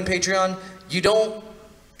 when you're doing Patreon,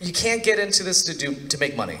 you can't get into this to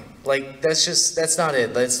make money. Like that's not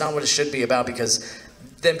it. That's not what it should be about because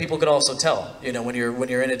then people could also tell, you know, when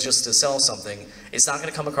you're in it just to sell something, it's not going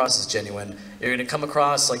to come across as genuine. You're going to come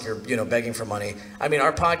across like you're, you know, begging for money. I mean,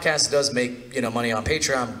 our podcast does make, you know, money on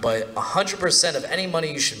Patreon, but 100% of any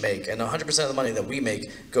money you should make and 100% of the money that we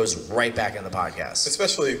make goes right back in the podcast.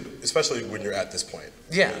 Especially when you're at this point.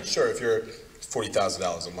 Yeah. Sure, if you're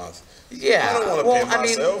 $40,000 a month. Yeah. I don't want to pay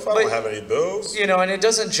myself. I don't have any bills. You know, and it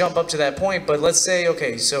doesn't jump up to that point, but let's say,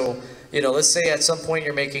 okay, so, you know, let's say at some point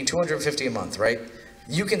you're making $250 a month, right?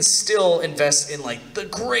 You can still invest in like the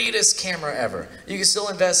greatest camera ever. You can still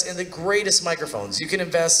invest in the greatest microphones. You can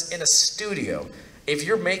invest in a studio. If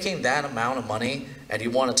you're making that amount of money and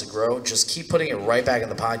you want it to grow, just keep putting it right back in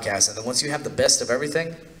the podcast. And then once you have the best of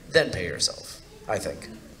everything, then pay yourself, I think.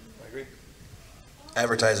 I agree.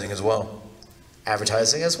 Advertising as well.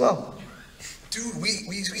 Advertising as well. Dude,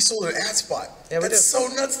 we sold an ad spot. Yeah, that's so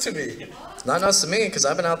nuts to me. It's not nuts to me because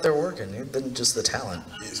I've been out there working. You've been just the talent.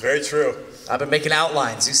 It's very true. I've been making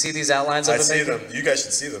outlines. You see these outlines I've been making? I see them. You guys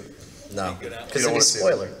should see them. No, because it's a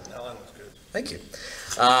spoiler. Outline was good. Thank you.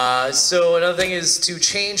 So another thing is to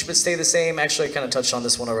change but stay the same. Actually, I kind of touched on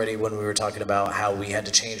this one already when we were talking about how we had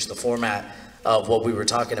to change the format of what we were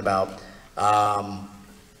talking about.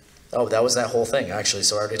 Oh, that was that whole thing, actually,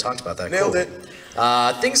 so I already talked about that. Nailed it.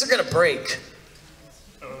 Things are going to break.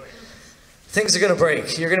 Things are going to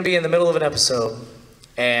break. You're going to be in the middle of an episode,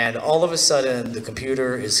 and all of a sudden, the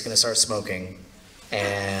computer is going to start smoking,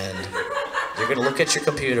 and you're going to look at your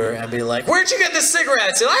computer and be like, where'd you get the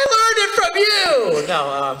cigarettes? And I learned it from you!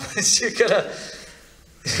 No,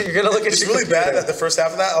 you're gonna look at it's your really computer. bad that the first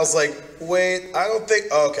half of that, I was like, wait, I don't think,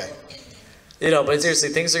 oh, okay. You know, but seriously,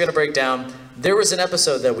 things are going to break down. There was an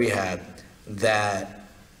episode that we had that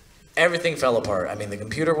everything fell apart. I mean, the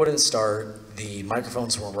computer wouldn't start, the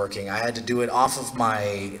microphones weren't working. I had to do it off of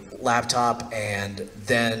my laptop, and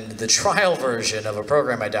then the trial version of a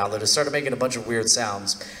program I downloaded started making a bunch of weird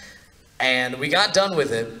sounds. And we got done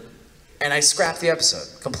with it, and I scrapped the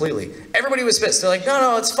episode completely. Everybody was pissed. They're like,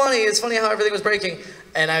 no, it's funny how everything was breaking.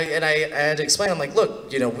 And I had to explain, I'm like,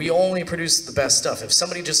 look, you know, we only produce the best stuff. If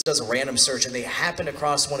somebody just does a random search and they happen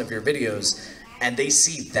across one of your videos and they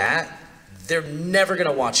see that, they're never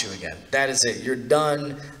gonna watch you again. That is it, you're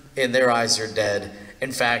done. In their eyes, you're dead.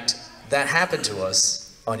 In fact, that happened to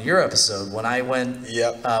us on your episode when I went.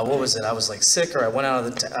 Yep. What was it? I was like sick, or I went out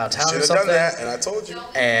of the town Should or have something. done that, and I told you.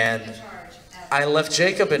 And I left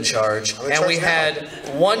Jacob in charge, and we had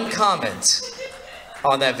one comment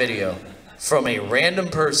on that video from a random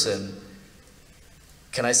person.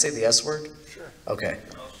 Can I say the S word? Sure. Okay.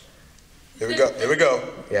 Here we go. Here we go.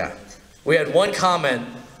 Yeah. We had one comment,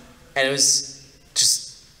 and it was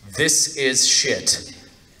just, "This is shit."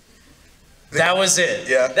 That was it.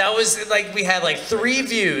 Yeah. That was like, we had like 3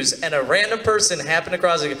 views, and a random person happened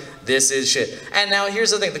across it. "This is shit." And now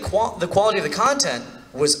here's the thing: the quality of the content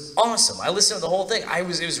was awesome. I listened to the whole thing. It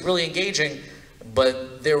was really engaging,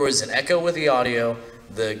 but there was an echo with the audio.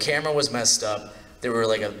 The camera was messed up. There were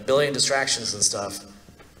like a billion distractions and stuff.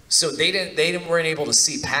 So they weren't able to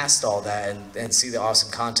see past all that and see the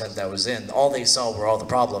awesome content that was in. All they saw were all the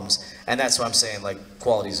problems, and that's why I'm saying like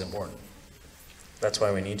quality is important. That's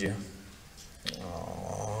why we need you.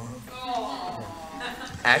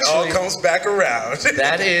 Actually, it all comes back around.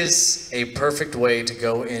 That is a perfect way to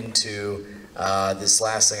go into this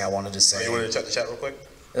last thing I wanted to say. You want to check the chat real quick?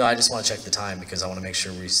 No, I just want to check the time because I want to make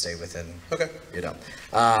sure we stay within. Okay. You know,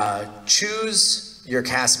 choose your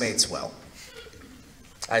castmates well.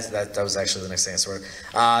 That was actually the next thing I swear.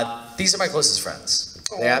 These are my closest friends.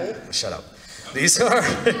 Yeah, shut up. These are.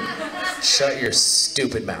 Shut your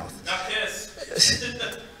stupid mouth. Not kiss.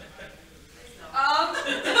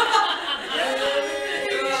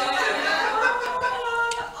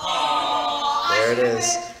 There it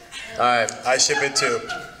is. All right. I ship it too,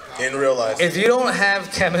 in real life. If you don't have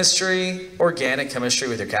chemistry, organic chemistry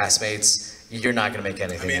with your castmates, you're not going to make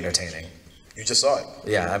anything entertaining. You just saw it.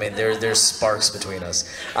 Yeah, I mean, there's sparks between us.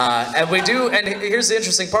 And we do, and here's the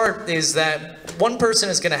interesting part, is that one person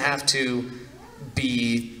is going to have to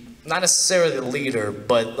be not necessarily the leader,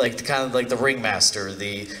 but like the kind of like the ringmaster,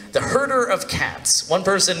 the herder of cats. One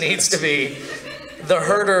person needs to be the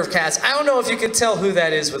herder of cats. I don't know if you can tell who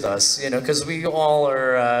that is with us, you know, because we all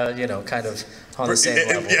are, you know, kind of on the same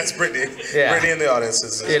level. Yes, Brittany. Yeah. Brittany in the audience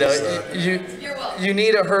is you know, you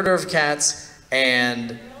need a herder of cats,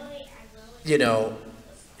 and you know,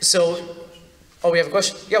 so. Oh, we have a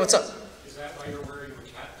question. Yeah, what's up? Is that why you're wearing a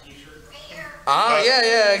cat t-shirt?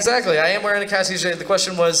 Yeah, exactly. I am wearing a cat t-shirt. The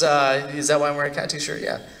question was, is that why I'm wearing a cat t-shirt?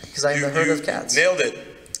 Yeah, because I am the herder of cats. Nailed it.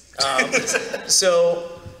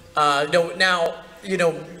 No, now, you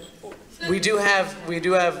know, we do have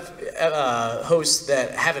hosts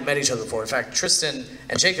that haven't met each other before. In fact, Tristan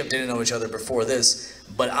and Jacob didn't know each other before this,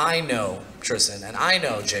 but I know Tristan and I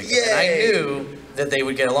know Jacob. Yay. And I knew that they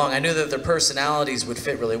would get along. I knew that their personalities would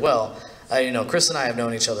fit really well. You know, Chris and I have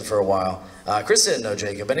known each other for a while. Chris didn't know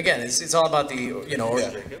Jacob, and again, it's all about the, you know,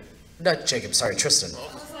 not Jacob, sorry, Tristan.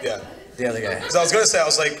 Yeah. The other guy. Because I was gonna say, I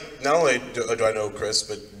was like, not only do I know Chris,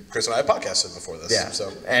 but Chris and I podcasted before this. Yeah.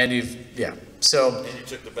 So. And so. And you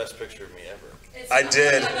took the best picture of me ever. I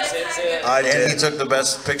did. And he took the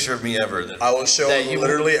best picture of me ever. I will show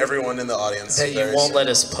literally everyone in the audience. That you won't let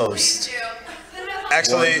us post.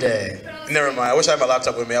 Actually, One day. never mind. I wish I had my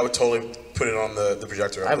laptop with me. I would totally put it on the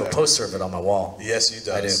projector. I have a poster of it on my wall. Yes, you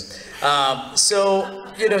do. I do. So,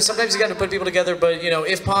 you know, sometimes you got to put people together, but, you know,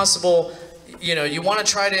 if possible, you know, you want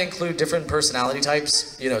to try to include different personality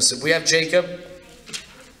types. You know, so we have Jacob.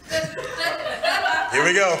 Here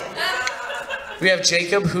we go. We have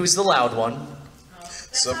Jacob, who's the loud one.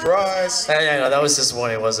 Surprise. I know, that was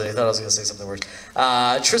disappointing, wasn't it? I thought I was going to say something worse.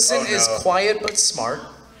 Tristan is quiet but smart.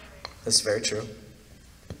 That's very true.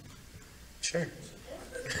 Sure.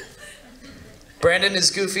 Brandon is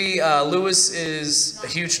goofy. Lewis is a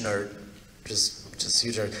huge nerd. Just a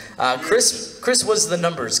huge nerd. Chris was the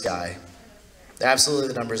numbers guy. Absolutely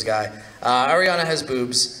the numbers guy. Ariana has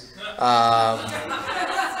boobs.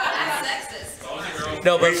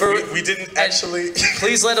 No, but we didn't actually.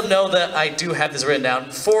 Please let him know that I do have this written down.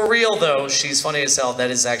 For real, though, she's funny as hell. That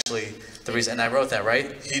is actually the reason. And I wrote that,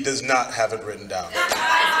 right? He does not have it written down.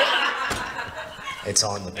 It's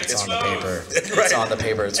on the paper. Right. It's on the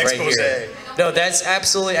paper. It's Expose. right here. No, that's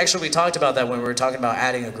absolutely. Actually, we talked about that when we were talking about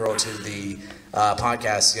adding a girl to the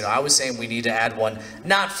podcast. You know, I was saying we need to add one,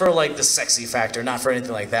 not for like the sexy factor, not for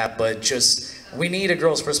anything like that, but just we need a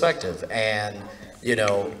girl's perspective. And you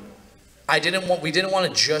know, we didn't want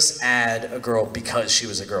to just add a girl because she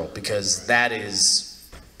was a girl, because that is.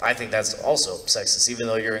 I think that's also sexist, even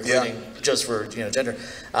though you're including just for, you know, gender.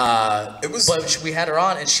 But we had her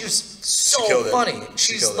on, and she was so funny.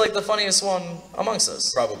 She's like the funniest one amongst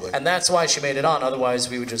us. Probably. And that's why she made it on. Otherwise,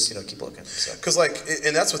 we would just, you know, keep looking. Because like,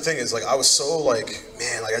 and that's the thing is, like, I was so like,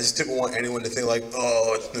 man, like I just didn't want anyone to think like,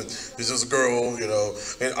 oh, this is a girl, you know.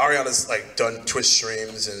 And Ariana's like done Twitch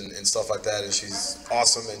streams and stuff like that, and she's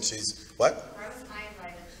awesome, and she's what?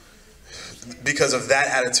 because of that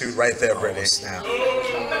attitude right there, Brittany. Snap.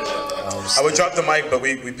 I would drop the mic, but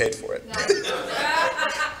we paid for it.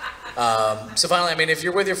 So finally, I mean, if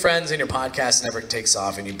you're with your friends and your podcast never takes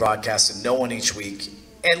off and you broadcast to no one each week,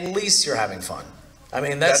 at least you're having fun. I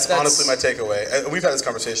mean, that's honestly my takeaway. We've had this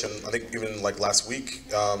conversation, I think even like last week.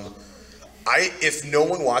 If no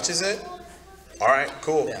one watches it, all right,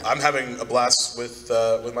 cool. Yeah. I'm having a blast with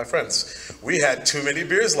my friends. We had too many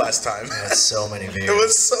beers last time. So many beers. It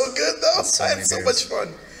was so good though. I had so much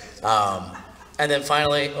fun. And then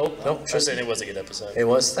finally, oh no, Tristan, it was a good episode. It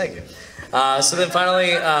was. Thank you. So then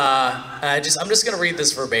finally, I'm just gonna read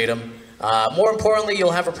this verbatim. More importantly,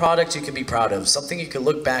 you'll have a product you can be proud of, something you can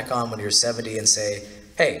look back on when you're 70 and say,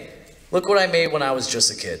 hey, look what I made when I was just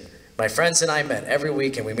a kid. My friends and I met every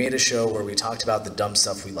week and we made a show where we talked about the dumb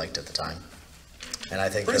stuff we liked at the time. And I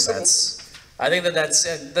think that's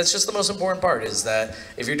just the most important part, is that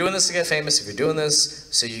if you're doing this to get famous, if you're doing this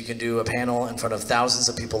so you can do a panel in front of thousands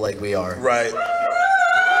of people like we are. Right.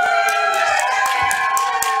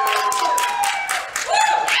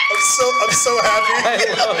 I'm so happy. I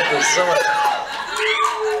love this so much.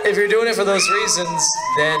 If you're doing it for those reasons,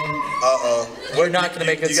 then we're not going to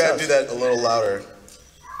make good stuff. You gotta do that a little louder.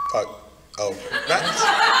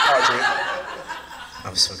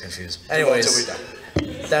 I'm so confused. Anyways,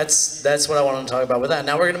 that's what I wanted to talk about with that.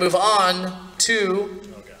 Now we're going to move on to.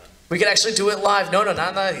 We can actually do it live. No, not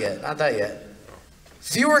that yet. Not that yet.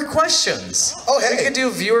 Viewer questions. Oh, hey. We can do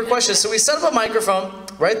viewer questions. So we set up a microphone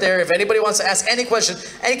right there. If anybody wants to ask any question,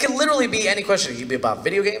 and it can literally be any question. It could be about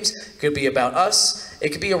video games. It could be about us. It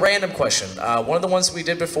could be a random question. One of the ones we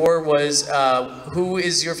did before was, who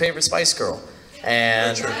is your favorite Spice Girl?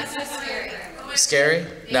 And scary?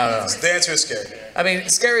 No. The answer is scary. I mean,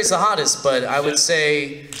 scary is the hottest, but I would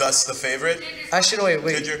say. Thus the favorite? Actually, no,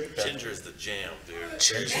 wait. Ginger is the jam, dude.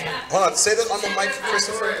 Ginger. Hold on, say that on the mic,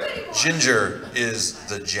 Christopher. Ginger is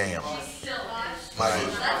the jam.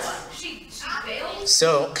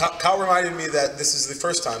 So Kyle reminded me that this is the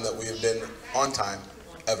first time that we have been on time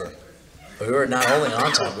ever. We were not only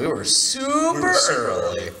on time, we were super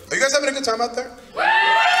early. Are you guys having a good time out there?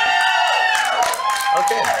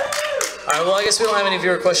 Okay. All right, well, I guess we don't have any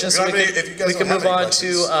viewer questions, so we can move on to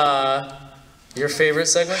your favorite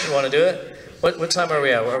segment. You want to do it? What time are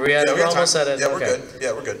we at? Are we at? We're almost at it. Yeah, we're good.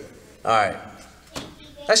 Yeah, we're good. All right.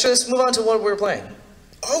 Actually, let's move on to what we're playing.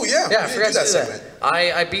 Oh yeah. Yeah, I forgot to do that.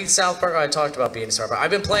 I beat South Park. I talked about beating South Park.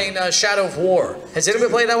 I've been playing Shadow of War. Has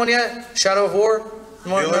anyone played that one yet? Shadow of War?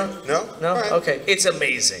 No? Right. Okay. It's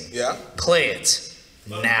amazing. Yeah. Play it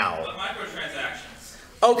now.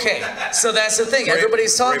 Okay, so that's the thing.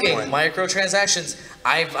 Everybody's talking microtransactions.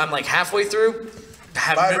 I'm like halfway through.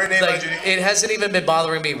 It hasn't even been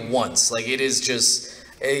bothering me once. Like, it is just,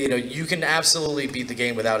 you can absolutely beat the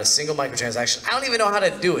game without a single microtransaction. I don't even know how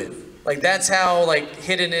to do it. Like, that's how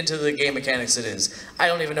hidden into the game mechanics it is. I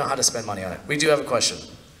don't even know how to spend money on it. We do have a question.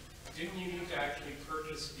 Didn't you need to actually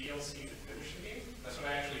purchase DLC to finish the game? That's what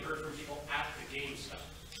I actually heard from people at the game stuff.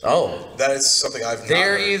 Oh. That is something I've not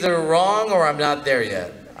They're heard. either wrong or I'm not there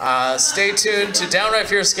yet. Stay tuned to Downright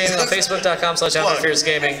Fierce Gaming on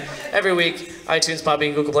Facebook.com/DownrightFierceGaming every week, iTunes,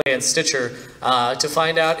 Podbean, Google Play, and Stitcher to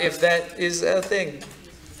find out if that is a thing.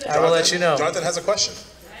 I will let you know. Jonathan has a question.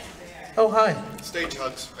 Oh, hi. Stage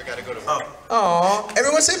hugs. I gotta go to work. Aw.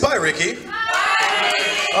 Everyone say bye, Ricky.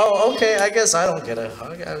 Oh, okay. I guess I don't get a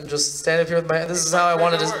hug. I'm just standing here with my. This is how I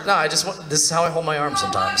wanted to. No, this is how I hold my arm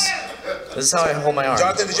sometimes. This is how I hold my arm.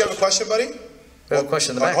 Jonathan, did you have a question, buddy? We have a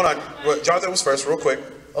question in the back. Hold on. Jonathan was first, real quick.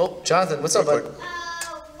 Oh, Jonathan, what's up, bud? What do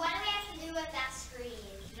we have to do with that screen?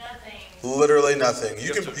 Nothing. Literally nothing.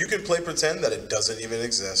 You can play pretend that it doesn't even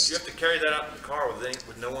exist. You have to carry that out in the car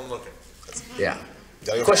with no one looking. Yeah.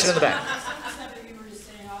 Question in the back. Something that you were just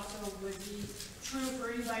saying also would be true for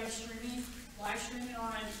anybody streaming, live streaming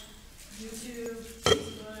on YouTube,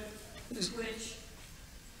 Facebook, Twitch.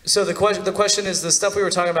 So the question is, the stuff we were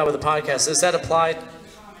talking about with the podcast, is that applied?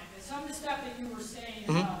 Some of the stuff that you were saying,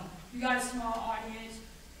 you got a small audience,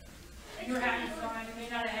 you're having fun, you may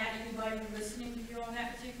not have had anybody listening to you on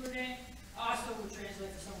that particular day, also would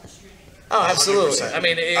translate to someone streaming. Oh, absolutely. 100%. I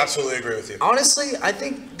mean, absolutely agree with you. Honestly, I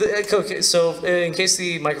think, okay, so in case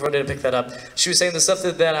the microphone didn't pick that up, she was saying the stuff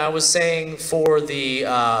that I was saying for the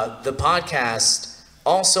podcast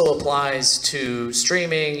also applies to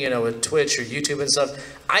streaming, with Twitch or YouTube and stuff.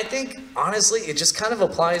 I think, honestly, it just kind of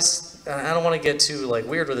applies, I don't want to get too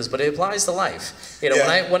weird with this, but it applies to life.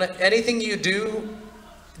 When anything you do,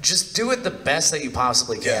 just do it the best that you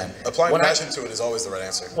possibly can. Yeah, applying passion to it is always the right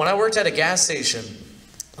answer. When I worked at a gas station,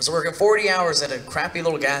 I was working 40 hours at a crappy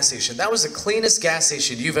little gas station. That was the cleanest gas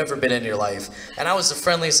station you've ever been in your life. And I was the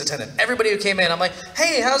friendliest attendant. Everybody who came in, I'm like,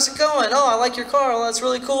 hey, how's it going? Oh, I like your car. Oh, that's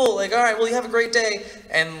really cool. Like, all right, well, you have a great day.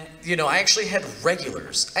 And, you know, I actually had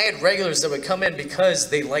regulars. I had regulars that would come in because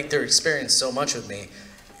they liked their experience so much with me.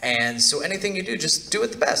 And so anything you do, just do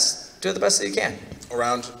it the best. Do it the best that you can.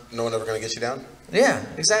 Around, no one ever gonna get you down? Yeah,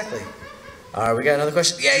 exactly. All right, we got another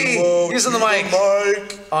question. Yay! Using the mic.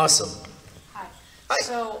 Awesome.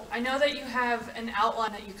 So I know that you have an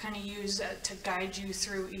outline that you kind of use to guide you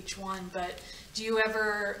through each one, but do you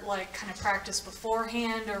ever like kind of practice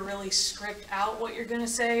beforehand or really script out what you're going to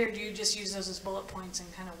say, or do you just use those as bullet points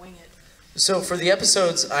and kind of wing it? So for the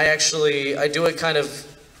episodes, I do it kind of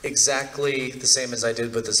exactly the same as I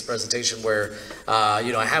did with this presentation, where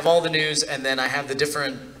you know, I have all the news and then I have the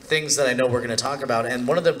different things that I know we're going to talk about. And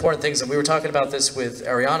one of the important things, and we were talking about this with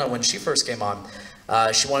Ariana when she first came on,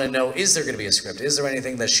 she wanted to know, is there going to be a script? Is there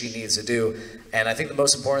anything that she needs to do? And I think the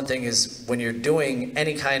most important thing is when you're doing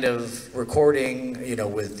any kind of recording, you know,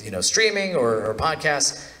 with, you know, streaming or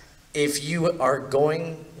podcasts, if you are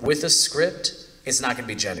going with a script, it's not going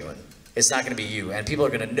to be genuine. It's not going to be you, and people are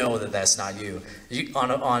going to know that that's not you.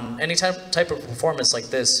 On any type of performance like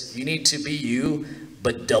this, you need to be you,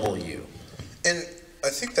 but double you. And I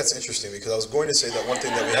think that's interesting because I was going to say that one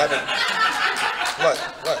thing that we haven't. What?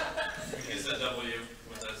 Is that W?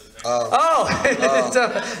 I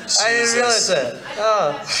didn't realize that.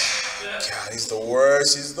 Oh. God, he's the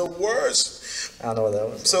worst. He's the worst. I don't know what that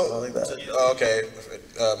was. So, like that. Okay,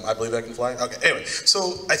 I believe I can fly. Okay, anyway,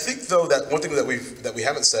 so I think though that one thing that we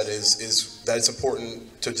haven't said is that it's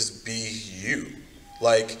important to just be you,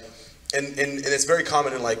 like, and it's very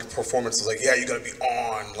common in like performances, like, yeah, you gotta be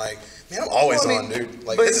on, like, man, I'm always on, dude.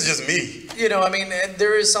 Like, this is just me. You know, I mean, and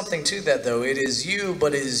there is something to that though. It is you,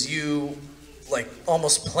 but it is you, like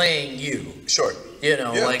almost playing you. Sure. You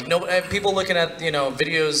know, like people looking at, you know,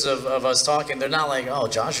 videos of us talking, they're not like, oh,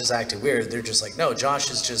 Josh is acting weird. They're just like, no,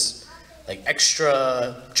 Josh is just like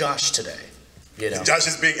extra Josh today. You know, Josh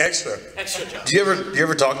is being extra. Extra Josh. Do you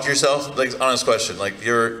ever talk to yourself? Like, honest question. Like,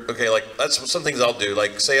 okay. Like, that's some things I'll do.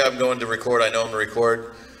 Like, say I'm going to record. I know I'm going to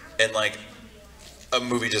record, and like a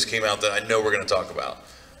movie just came out that I know we're going to talk about.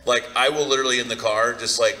 Like, I will literally in the car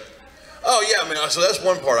just like, oh yeah, I mean, so that's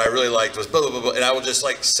one part I really liked was blah blah blah, blah, and I will just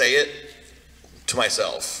like say it to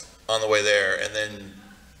myself on the way there, and then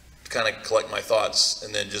kind of collect my thoughts,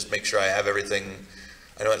 and then just make sure I have everything.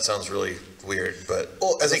 I know that sounds really weird, but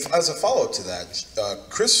well, as a follow-up to that,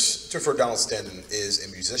 Christopher Donald Stanton is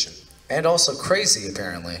a musician and also crazy,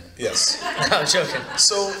 apparently. Yes. No, I'm joking.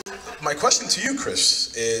 So my question to you,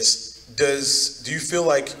 Chris, is do you feel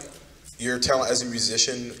like your talent as a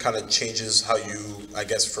musician kind of changes how you, I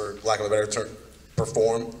guess, for lack of a better term,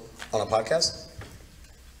 perform on a podcast?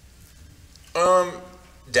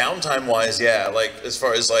 Downtime wise, yeah. Like, as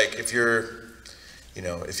far as like if you're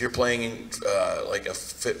playing like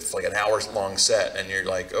an hour-long set, and you're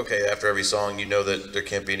like, okay, after every song, you know that there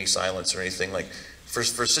can't be any silence or anything. Like, for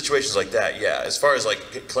situations like that, yeah. As far as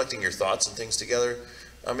like collecting your thoughts and things together,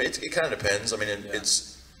 I mean, it kind of depends. I mean,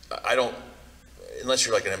 I don't. Unless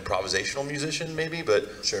you're like an improvisational musician, maybe, but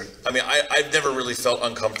sure. I mean, I've never really felt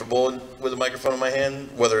uncomfortable with a microphone in my hand,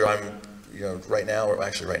 whether I'm, you know, right now, or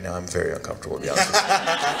actually right now, I'm very uncomfortable, to be honest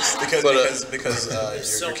with you.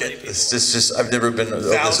 because you're kid. It's just I've never been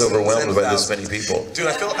this overwhelmed by this many people. Dude,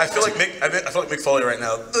 I feel like Mick Foley right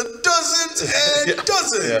now. The dozens and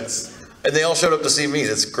dozens. Yeah. And they all showed up to see me.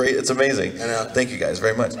 That's great. It's amazing. Thank you guys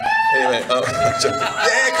very much. Anyway,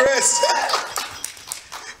 yeah, Chris.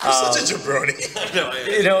 You're such a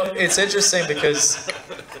jabroni. You know, it's interesting because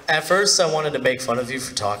at first I wanted to make fun of you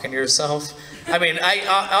for talking to yourself. I mean,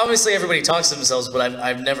 obviously everybody talks to themselves, but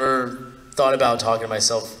I've never thought about talking to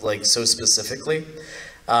myself like so specifically.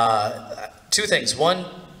 Two things. One,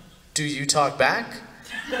 do you talk back?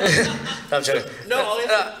 No, I'm joking. No,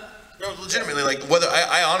 legitimately, like, whether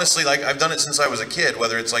I honestly, like, I've done it since I was a kid,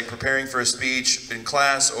 whether it's like preparing for a speech in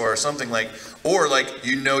class or something, like, or like,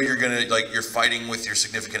 you know, you're gonna, like, you're fighting with your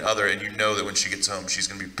significant other, and you know that when she gets home, she's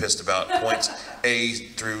gonna be pissed about points A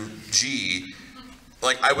through G.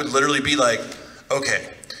 Like, I would literally be like, okay,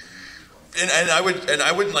 and I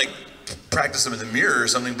wouldn't like practice them in the mirror or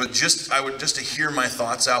something, but just to hear my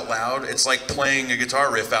thoughts out loud. It's like playing a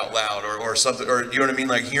guitar riff out loud or something, or you know what I mean,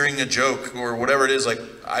 like hearing a joke or whatever it is. Like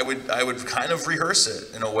I would kind of rehearse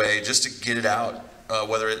it in a way just to get it out.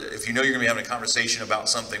 If you know you're gonna be having a conversation about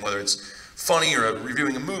something, whether it's funny or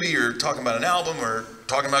reviewing a movie or talking about an album or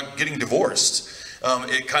talking about getting divorced,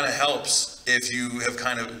 it kind of helps if you have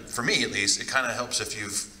for me at least, it kind of helps if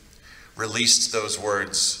you've released those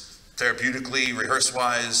words therapeutically,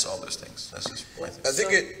 rehearse-wise, all those things. That's just my thing. I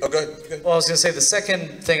think it. Oh, go ahead. Well, I was going to say the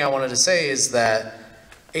second thing I wanted to say is that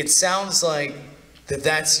it sounds like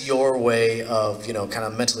that's your way of, you know, kind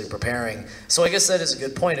of mentally preparing. So I guess that is a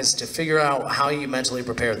good point, is to figure out how you mentally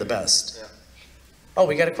prepare the best. Yeah. Oh,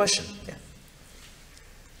 we got a question. Yeah.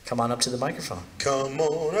 Come on up to the microphone. Come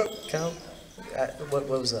on up. Come. What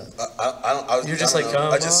was that? You're just like, come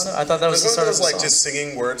on up? I thought that was the start of the like song. just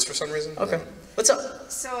singing words for some reason. Okay. What's up?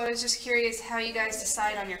 So I was just curious how you guys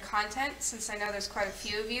decide on your content, since I know there's quite a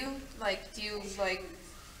few of you. Like, do you like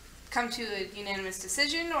come to a unanimous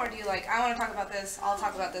decision, or do you like, I want to talk about this, I'll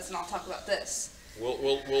talk about this, and I'll talk about this?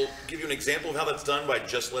 We'll give you an example of how that's done by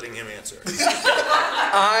just letting him answer.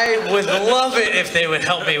 I would love it if they would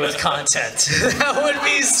help me with content. That would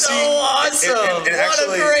be so awesome. And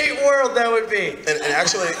actually, what a great world that would be. And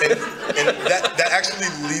that actually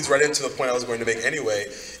leads right into the point I was going to make anyway,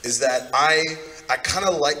 is that I kind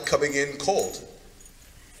of like coming in cold.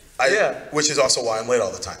 Which is also why I'm late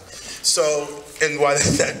all the time. So, and why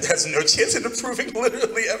that has no chance of improving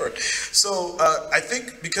literally ever. So, I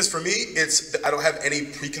think because for me, I don't have any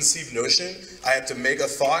preconceived notion. I have to make a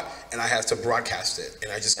thought and I have to broadcast it.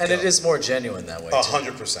 And I just And it is more genuine that way.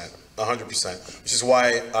 100%. 100%. Which is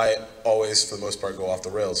why I always, for the most part, go off the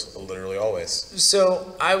rails. Literally always.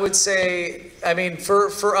 So, I would say, I mean,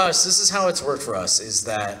 for us, this is how it's worked for us, is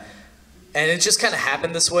that, and it just kind of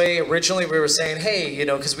happened this way. Originally, we were saying, hey, you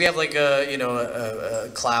know, because we have like a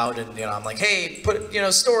cloud, and you know, I'm like, hey, put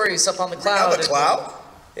stories up on the cloud. You have a cloud?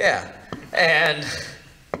 Yeah, and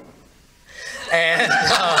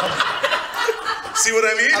see what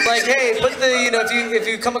I mean? I'm like, hey, put the if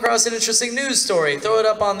you come across an interesting news story, throw it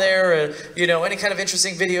up on there, or any kind of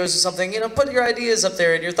interesting videos or something. Put your ideas up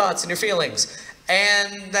there and your thoughts and your feelings.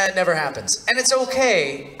 And that never happens, and it's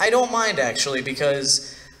okay. I don't mind actually,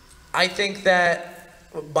 because I think that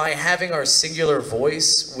by having our singular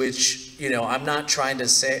voice, which, I'm not trying to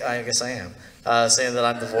say, I guess I am, saying that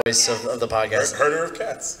I'm the voice of the podcast. Herder of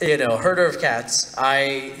cats. Herder of cats.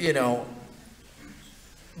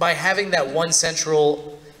 By having that one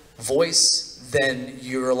central voice, then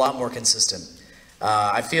you're a lot more consistent.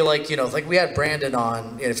 I feel like, like we had Brandon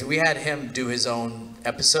on, if we had him do his own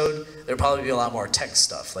episode, there'd probably be a lot more tech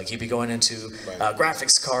stuff. Like he'd be going into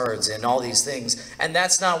graphics cards and all these things. And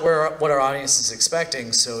that's not what our audience is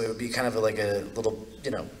expecting. So it would be kind of like a little,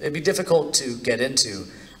 it'd be difficult to get into.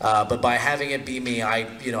 But by having it be me,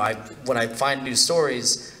 when I find new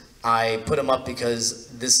stories, I put them up because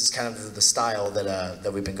this is kind of the style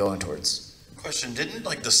that we've been going towards. Question, didn't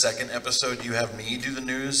like the second episode you have me do the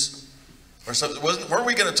news? Or something? Weren't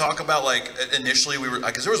we going to talk about, like, initially we were,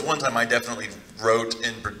 because there was one time I definitely wrote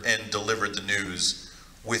and delivered the news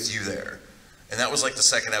with you there. And that was like the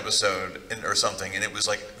second episode or something. And it was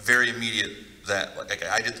like very immediate that, like,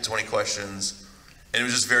 I did the 20 questions and it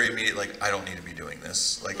was just very immediate, like, I don't need to be doing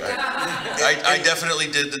this. Like, I definitely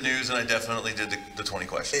did the news and I definitely did the 20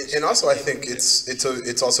 questions. And also I think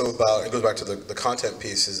it's also about, it goes back to the content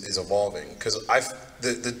piece is evolving. Because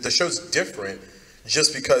the show's different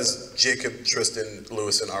just because Jacob, Tristan,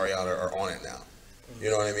 Lewis, and Ariana are on it now.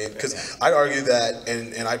 You know what I mean? Because I'd argue that,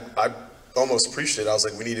 and I almost preached it, I was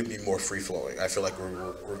like, we need to be more free-flowing. I feel like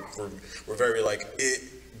we're very like,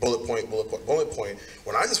 bullet point,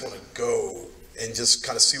 when I just want to go and just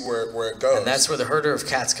kind of see where it goes. And that's where the herder of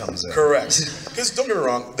cats comes in. Correct. Because don't get me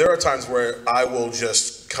wrong, there are times where I will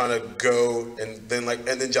just kind of go and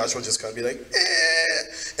then Josh will just kind of be like,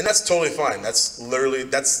 and that's totally fine. That's literally,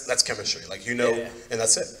 that's chemistry, like, and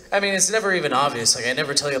that's it. I mean, it's never even obvious. Like, I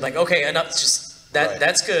never tell you, like, okay, enough, just,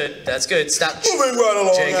 that's good, stop. Moving right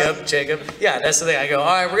along. Jacob. Yeah, that's the thing. I go, all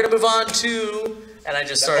right, we're gonna move on to, and I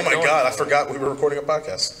just start Oh my God, I forgot we were recording a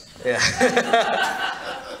podcast. Yeah.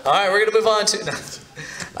 All right, we're gonna move on to,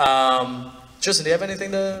 Tristan, do you have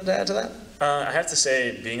anything to add to that? I have to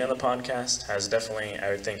say, being on the podcast has definitely, I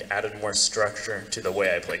would think, added more structure to the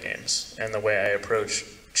way I play games and the way I approach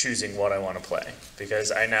choosing what I want to play. Because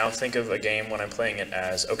I now think of a game when I'm playing it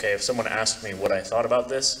as, okay, if someone asked me what I thought about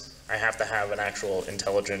this, I have to have an actual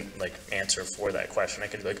intelligent answer for that question. I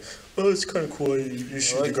can be like, oh, it's kind of cool, you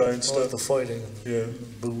shoot the guy and stuff. I like the fighting. Yeah.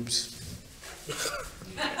 Boobs.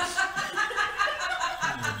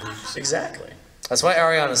 Exactly. That's why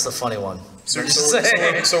Ariana's the funny one. So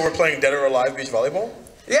we're playing Dead or Alive beach volleyball?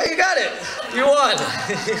 Yeah, you got it. You won.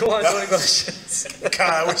 You won 20 questions.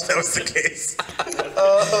 God, I wish that was the case.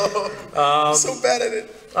 I'm so bad at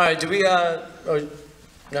it. All right, do we, no?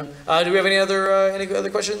 Do we have any other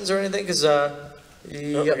questions or anything? Because, no,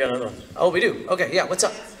 I got another one. Oh, we do? Okay, yeah, what's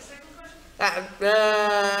up?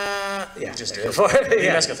 Yeah. Just do it. You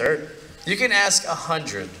can ask a third. You can ask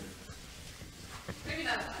 100.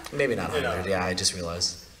 Maybe not 100. Yeah, I just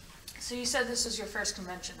realized. So you said this was your first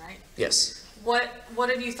convention, right? Yes. What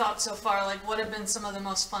have you thought so far? Like, what have been some of the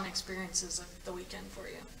most fun experiences of the weekend for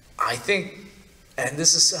you? I think, and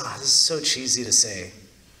this is so cheesy to say.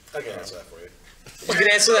 I can answer that for you. You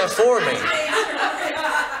can answer that for me.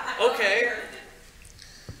 Okay.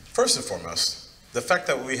 First and foremost, the fact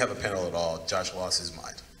that we have a panel at all, Josh lost his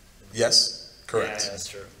mind. Yes? Correct. Yeah, that's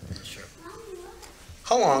true. That's true.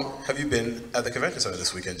 How long have you been at the convention center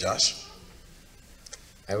this weekend, Josh?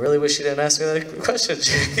 I really wish you didn't ask me that question,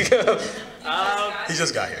 Jacob. He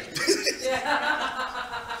just got here.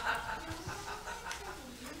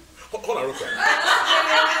 Hold on real quick.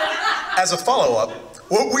 As a follow-up,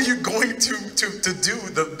 what were you going to do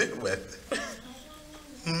the bit with?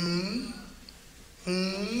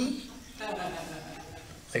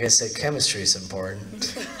 Like I said, chemistry is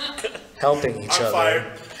important. Helping each I'm other,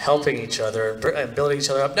 fired. helping each other, and building each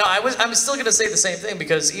other up. No, I'm still gonna say the same thing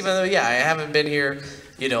because even though, yeah, I haven't been here,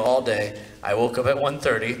 all day. I woke up at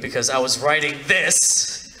 1:30 because I was writing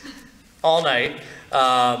this all night.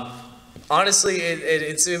 Honestly,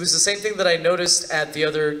 it was the same thing that I noticed at the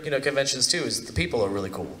other, conventions too. Is the people are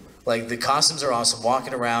really cool. Like the costumes are awesome.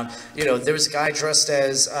 Walking around, there was a guy dressed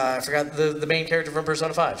as I forgot the main character from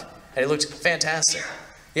Persona 5, and he looked fantastic.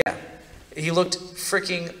 Yeah, he looked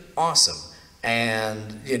freaking awesome.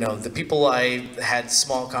 And the people I had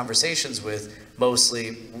small conversations with,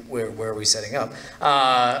 mostly where are we setting up,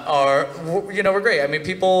 were great. I mean,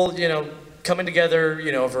 people coming together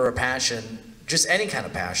over a passion, just any kind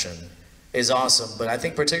of passion, is awesome. But I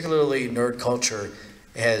think particularly nerd culture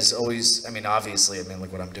has always, obviously,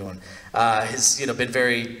 look what I'm doing, has been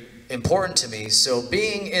very important to me. So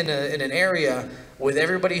being in an area with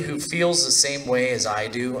everybody who feels the same way as I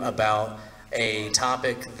do about a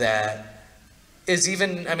topic that is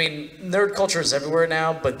even, nerd culture is everywhere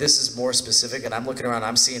now, but this is more specific, and I'm looking around,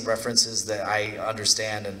 I'm seeing references that I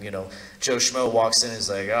understand, and Joe Schmo walks in and is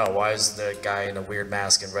like, oh, why is the guy in a weird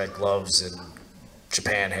mask and red gloves and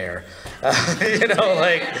Japan hair?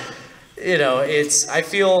 It's, I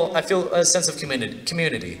feel a sense of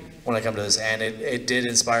community when I come to this, and it did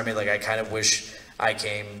inspire me. Like, I kind of wish I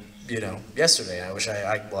came, yesterday. I wish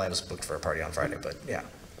I was booked for a party on Friday, but yeah.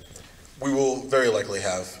 We will very likely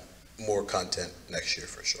have more content next year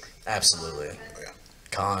for sure. Absolutely. Oh, yeah.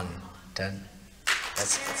 Con 10.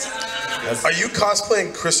 That's Are you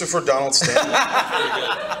cosplaying Christopher Donald Stanley?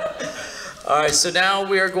 All right, so now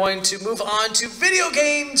we are going to move on to video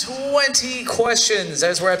game 20 questions.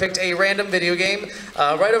 That's where I picked a random video game,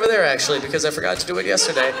 right over there actually, because I forgot to do it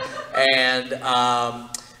yesterday. And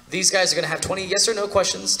these guys are going to have 20 yes or no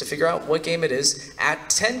questions to figure out what game it is.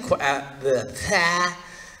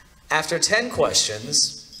 After 10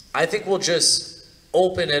 questions, I think we'll just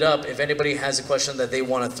open it up if anybody has a question that they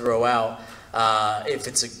want to throw out. If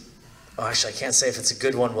it's actually I can't say if it's a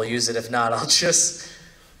good one, we'll use it. If not, I'll just,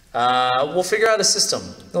 we'll figure out a system.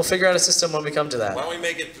 We'll figure out a system when we come to that. Why don't we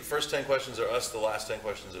make it the first 10 questions are us, the last 10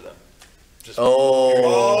 questions are them?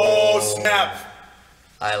 Oh, snap.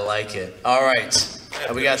 I like it. All right.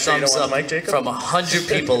 And we got thumbs up from 100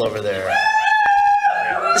 people over there.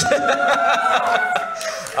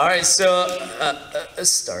 All right, so let's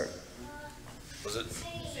start.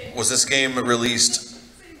 Was this game released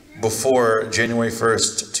before January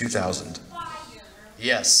 1st, 2000?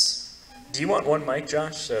 Yes. Do you want one mic,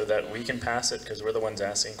 Josh, so that we can pass it because we're the ones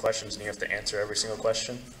asking questions and you have to answer every single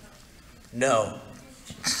question? No.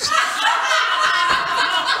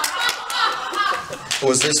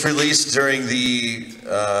 Was this released during the,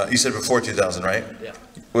 you said before 2000, right? Yeah.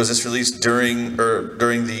 Was this released during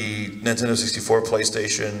the Nintendo 64,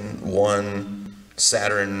 PlayStation 1,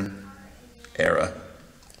 Saturn era?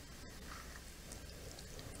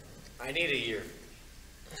 I need a year.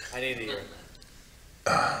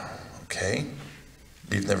 Okay.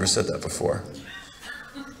 You've never said that before.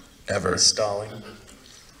 Ever. Stalling.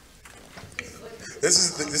 This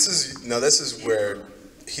is where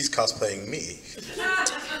he's cosplaying me.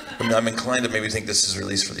 I'm inclined to maybe think this is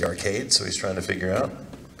released for the arcade, so he's trying to figure out.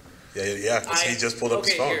 Yeah, because he just pulled up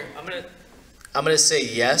his phone. Here, I'm gonna say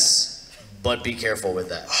yes, but be careful with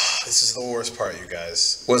that. This is the worst part, you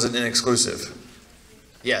guys. Was it an exclusive?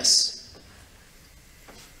 Yes.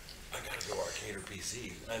 I gotta go arcade or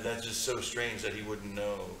PC. And that's just so strange that he wouldn't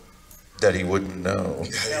know. That he wouldn't know.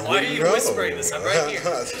 Yeah, why are you whispering this? I'm right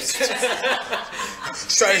here.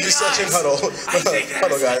 Strategy session huddle.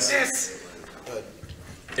 Huddle, guys.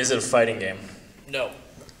 Is it a fighting game? No.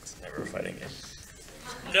 It's never a fighting game.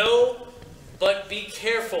 No, but be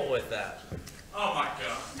careful with that. Oh my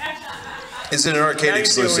god. Is it an arcade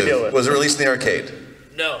exclusive? Was it released in the arcade?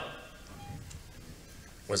 No.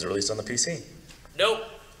 Was it released on the PC? Nope.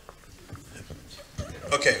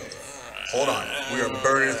 Okay, hold on. We are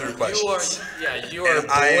burning through questions. You are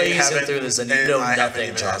blazing through this, and you know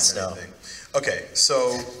nothing, Jon Snow. Okay,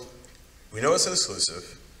 so we know it's an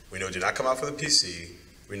exclusive. We know it did not come out for the PC.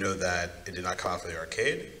 We know that it did not come out for the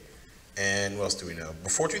arcade. And what else do we know?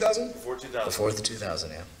 Before 2000? Before 2000. Before the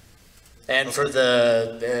 2000, yeah. And for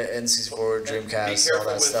the N64, Dreamcast, all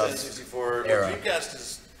that stuff. N64, era.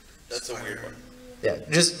 Dreamcast that's a weird one. Yeah,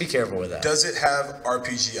 just be careful with that. Does it have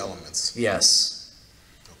RPG elements? Yes.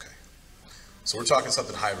 Okay. So we're talking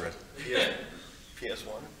something hybrid. Yeah.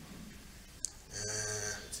 PS1?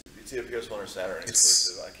 It's either PS1 or Saturn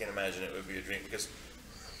exclusive. I can't imagine it would be a Dream because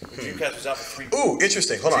Dreamcast was out for 3 months. Ooh,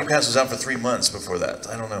 interesting. Hold on. Dreamcast was out for 3 months before that.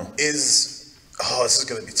 I don't know. This is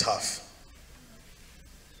gonna be tough.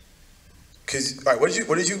 Cause all right, what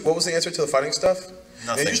was the answer to the fighting stuff?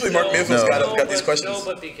 Nothing. And usually Mark Mifflin's got these questions. No,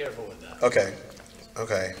 but be careful with that. Okay.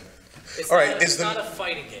 Okay. It's all right. Not, it's not a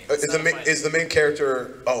fighting game. Is the main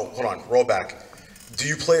character? Oh, hold on. Roll back. Do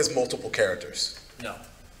you play as multiple characters? No.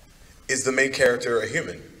 Is the main character a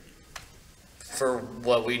human? For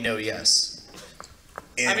what we know, yes.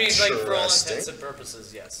 I mean, like for all intents and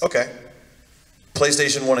purposes, yes. Okay.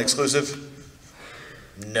 PlayStation 1 exclusive?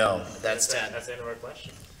 No, that's 10. That's the end of our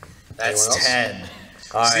question. That's 10.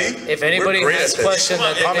 All right. See? If anybody We're great has at a this. question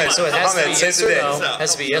that they think, so it has to be Ahmed, yes say or today. no.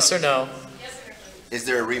 Has to be yes or no. Is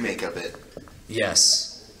there a remake of it?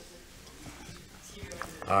 Yes.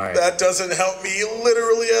 All right. That doesn't help me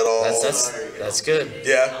literally at all. That's good.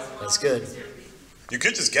 Yeah. That's good. You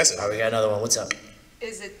could just guess it. All right, we got another one. What's up?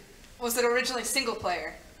 Was it originally single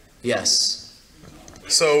player? Yes.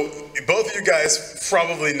 So both of you guys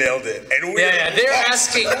probably nailed it. And they're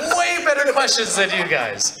asking way better questions than you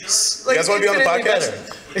guys. You guys want to be on the podcast?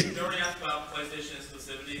 You already asked about PlayStation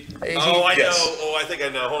exclusivity. Oh, I know. Oh, I think I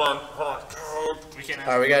know. Hold on. Oh, we can't.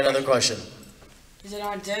 All right, we got another question. Is it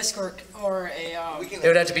on disc or a? It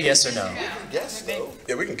would have to be yes or no. Guess though.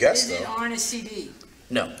 Yeah, we can guess Is it though. on a CD?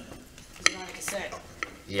 No. Is it on a cassette?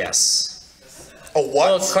 Yes. A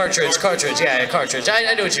what? Oh, cartridge. Yeah, cartridge.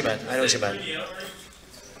 I know what you meant.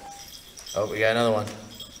 Oh, we got another one.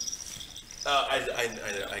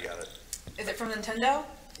 I got it. Is it from Nintendo?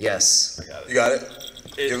 Yes. I got it. You got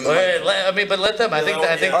it? But let them. I think All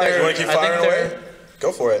right, they're. you want to keep firing away?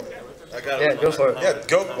 Go for it. I got it. Yeah, go for it. Yeah,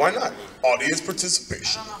 go. Why not? Audience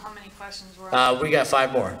participation. I don't know how many questions were. We got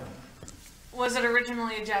 5 more. Was it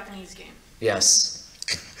originally a Japanese game? Yes.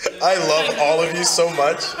 I love all of you so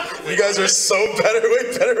much. You guys are so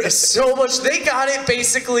way better. So much. They got it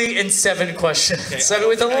basically in 7 questions. So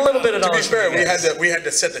with a little bit of knowledge. To be fair, we had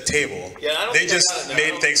to set the table. They just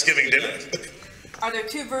made Thanksgiving dinner. Are there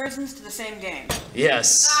 2 versions to the same game?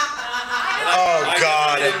 Yes. Oh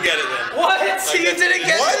God! I didn't get it then. What? You didn't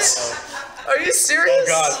get it? Are you serious? Oh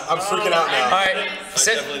God, I'm freaking out now. All right.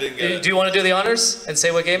 definitely didn't get it. Do you want to do the honors and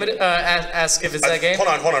say what game it is? Ask if it's that game? Hold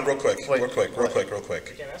on, real quick. Wait. Real quick.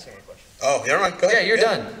 You can't ask any more questions. Oh, never mind. Go ahead. Yeah, you're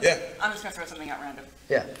done. Yeah. I'm just gonna throw something out random.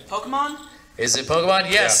 Yeah. Pokemon? Is it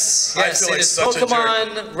Pokemon? Yes. Yeah. I Yes, feel it like is such a jerk.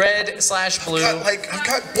 Pokemon Red/Blue. I've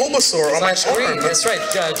got Bulbasaur on my /green. arm. That's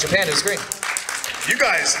right. Japan is green. You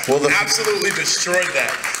guys absolutely destroyed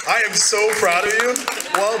that. I am so proud of you.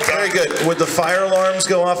 Well done. Very good. Would the fire alarms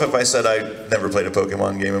go off if I said I never played a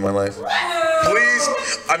Pokemon game in my life? Please,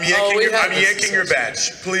 I'm yanking your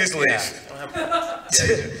badge. Please leave. Yeah.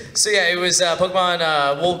 So yeah, it was Pokemon.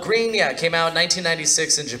 Well, Green, came out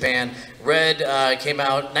 1996 in Japan. Red came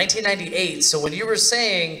out 1998. So when you were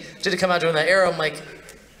saying did it come out during that era, I'm like,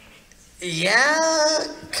 yeah,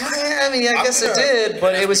 I mean, I guess it did,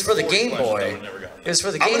 but it was for the Game Boy. It was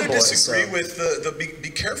for the Game Boy. I'm going to disagree so. with the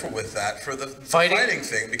be careful with that for the fighting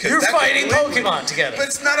thing because you're that fighting Pokemon together. But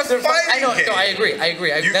it's not a fighting game. No, I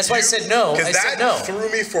agree. That's why I said no. I said no. That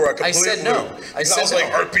threw me for a complete I said no. loop. I said was no.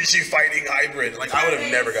 like RPG fighting hybrid. Like I would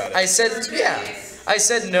have never got it. I said I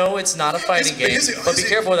said no, it's not a fighting game. But be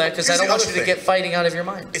careful with that because I don't want you to get fighting out of your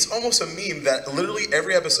mind. It's almost a meme that literally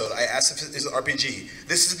every episode I ask if it's an RPG.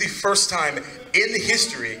 This is the first time in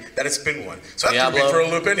history that it's been one. So that threw me for a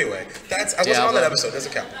loop anyway. I wasn't on that episode.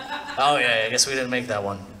 Doesn't count. Oh yeah, I guess we didn't make that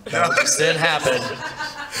one. No, it just didn't happen.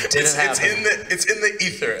 It's in the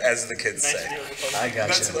ether, as the kids say. I got you.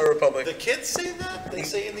 That's the Republic. The kids say that? They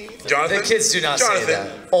say in the ether? Jonathan? The kids do not say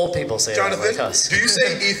that. Old people say that like us. Do you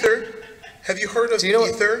say ether? Have you heard of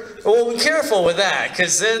ether? Well, be careful with that,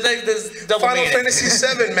 because there's double Final meaning. Fantasy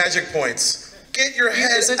VII magic points. Get your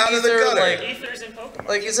head Isn't out of the ether, gutter. Ether's in Pokemon.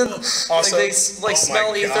 Like isn't Also- like they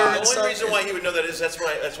smell ether The and only stuff? reason why he would know that is that's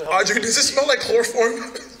what Audrey, does it smell like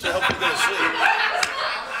chloroform? to help you go to sleep.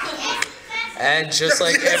 And just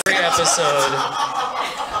like every episode,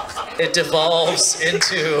 it devolves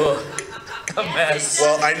into a mess.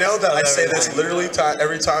 Well, I know that I say this literally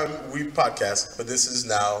every time we podcast, but this is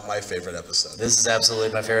now my favorite episode. This is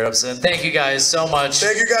absolutely my favorite episode. Thank you guys so much.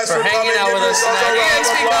 Thank you guys for hanging coming. out with us tonight.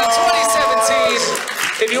 EXP Con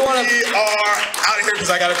 2017. If you want to, we are out of here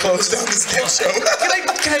because I gotta close down this damn show.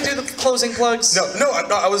 can I do the closing plugs? No.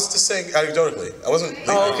 I was just saying anecdotally. I wasn't.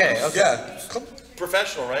 Oh, okay. Yeah.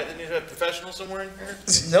 Professional, right? Didn't you have professional somewhere in here?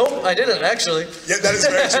 Nope, I didn't actually. Yeah, that is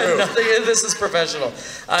very true. Nothing in this is professional.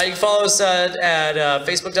 You can follow us at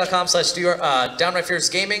facebook.com/Downright Fierce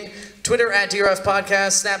Gaming, Twitter at DRF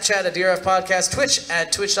Podcast, Snapchat at DRF Podcast, Twitch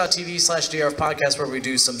at twitch.tv/DRF Podcast, where we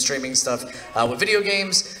do some streaming stuff with video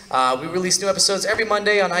games. We release new episodes every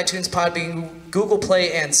Monday on iTunes, Podbean, Google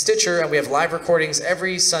Play, and Stitcher, and we have live recordings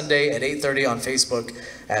every Sunday at 8:30 on Facebook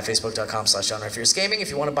at facebook.com/Downright Fierce Gaming. If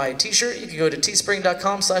you want to buy a t-shirt, you can go to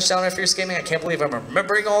teespring.com/Downright Fierce Gaming. I can't believe I'm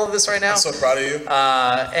remembering all of this right now. I'm so proud of you.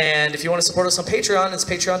 And if you want to support us on Patreon, it's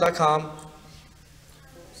patreon.com.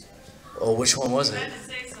 Oh, which one was it?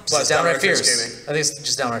 It's Downright Fierce. I think it's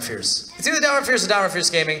just Downright Fierce. It's either Downright Fierce or Downright Fierce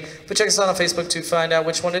Gaming, but check us out on Facebook to find out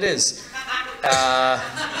which one it is.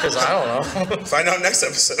 Because I don't know. Find out next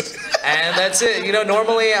episode. And that's it. You know,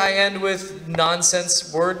 normally I end with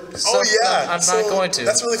nonsense word stuff. Oh yeah, I'm not going to.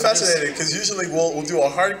 That's really fascinating because usually we'll do a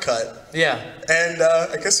hard cut. Yeah. And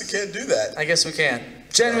I guess we can't do that. I guess we can't.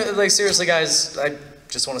 Genuinely, like seriously, guys, I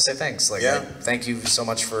just want to say thanks. Like, thank you so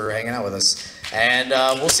much for hanging out with us, and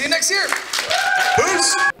we'll see you next year.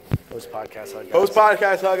 Peace. Post podcast hug. Post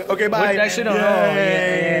podcast hug. Okay, bye. Actually, no.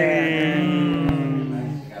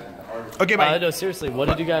 Okay, bye. No, seriously, what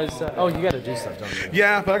did you guys? Oh, you got to do stuff, don't you?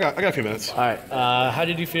 Yeah, but I got a few minutes. All right. How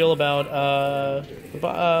did you feel about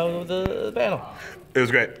the panel? It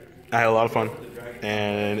was great. I had a lot of fun,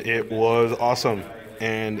 and it was awesome.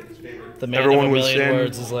 And the man everyone of a was million in.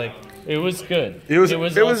 words is like, it was good. It was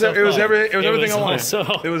everything I wanted.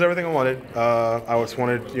 It was everything I wanted. I just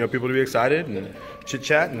wanted people to be excited and chit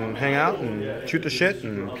chat and hang out and shoot the shit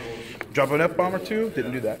and drop an F-bomb or two.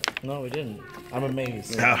 Didn't do that. No, we didn't. I'm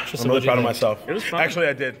amazed. Yeah, I'm really proud of myself. It was fun. Actually,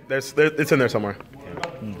 I did. It's in there somewhere.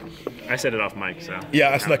 I said it off mic, so.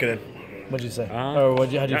 Yeah, I snuck it in. What'd you say? Or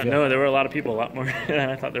how'd you feel? No, there were a lot of people, a lot more than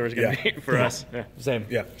I thought there was going to be for us. Yeah. Same.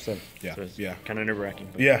 Yeah. Same. Yeah. So it's yeah. kind of nerve-wracking,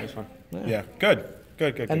 but Yeah. it was fun. Yeah. Good.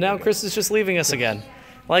 And now Chris is just leaving us again.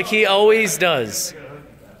 Like he always does.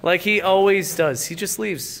 He just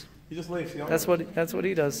leaves. He just leaves. That's what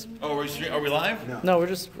he does. Oh, are we live? No, I'm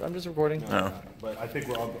just recording. Oh. But I think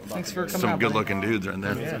we're all. Thanks for coming Some out, good-looking dudes right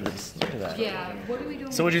there. Yeah, look at that. Yeah, what are we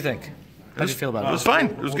doing? So what'd you think? How'd you feel about it? It was fine.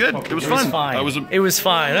 It was good. It was fun. It was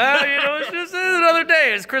fine. It's just another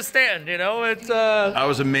day. It's Chris Stanton, It's. I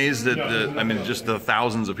was amazed at just the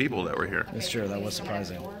thousands of people that were here. It's true. That was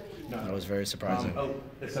surprising. That was very surprising. All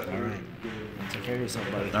right. Take care of yourself,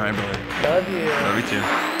 buddy. All right, brother. Love you. Love you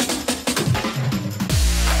too.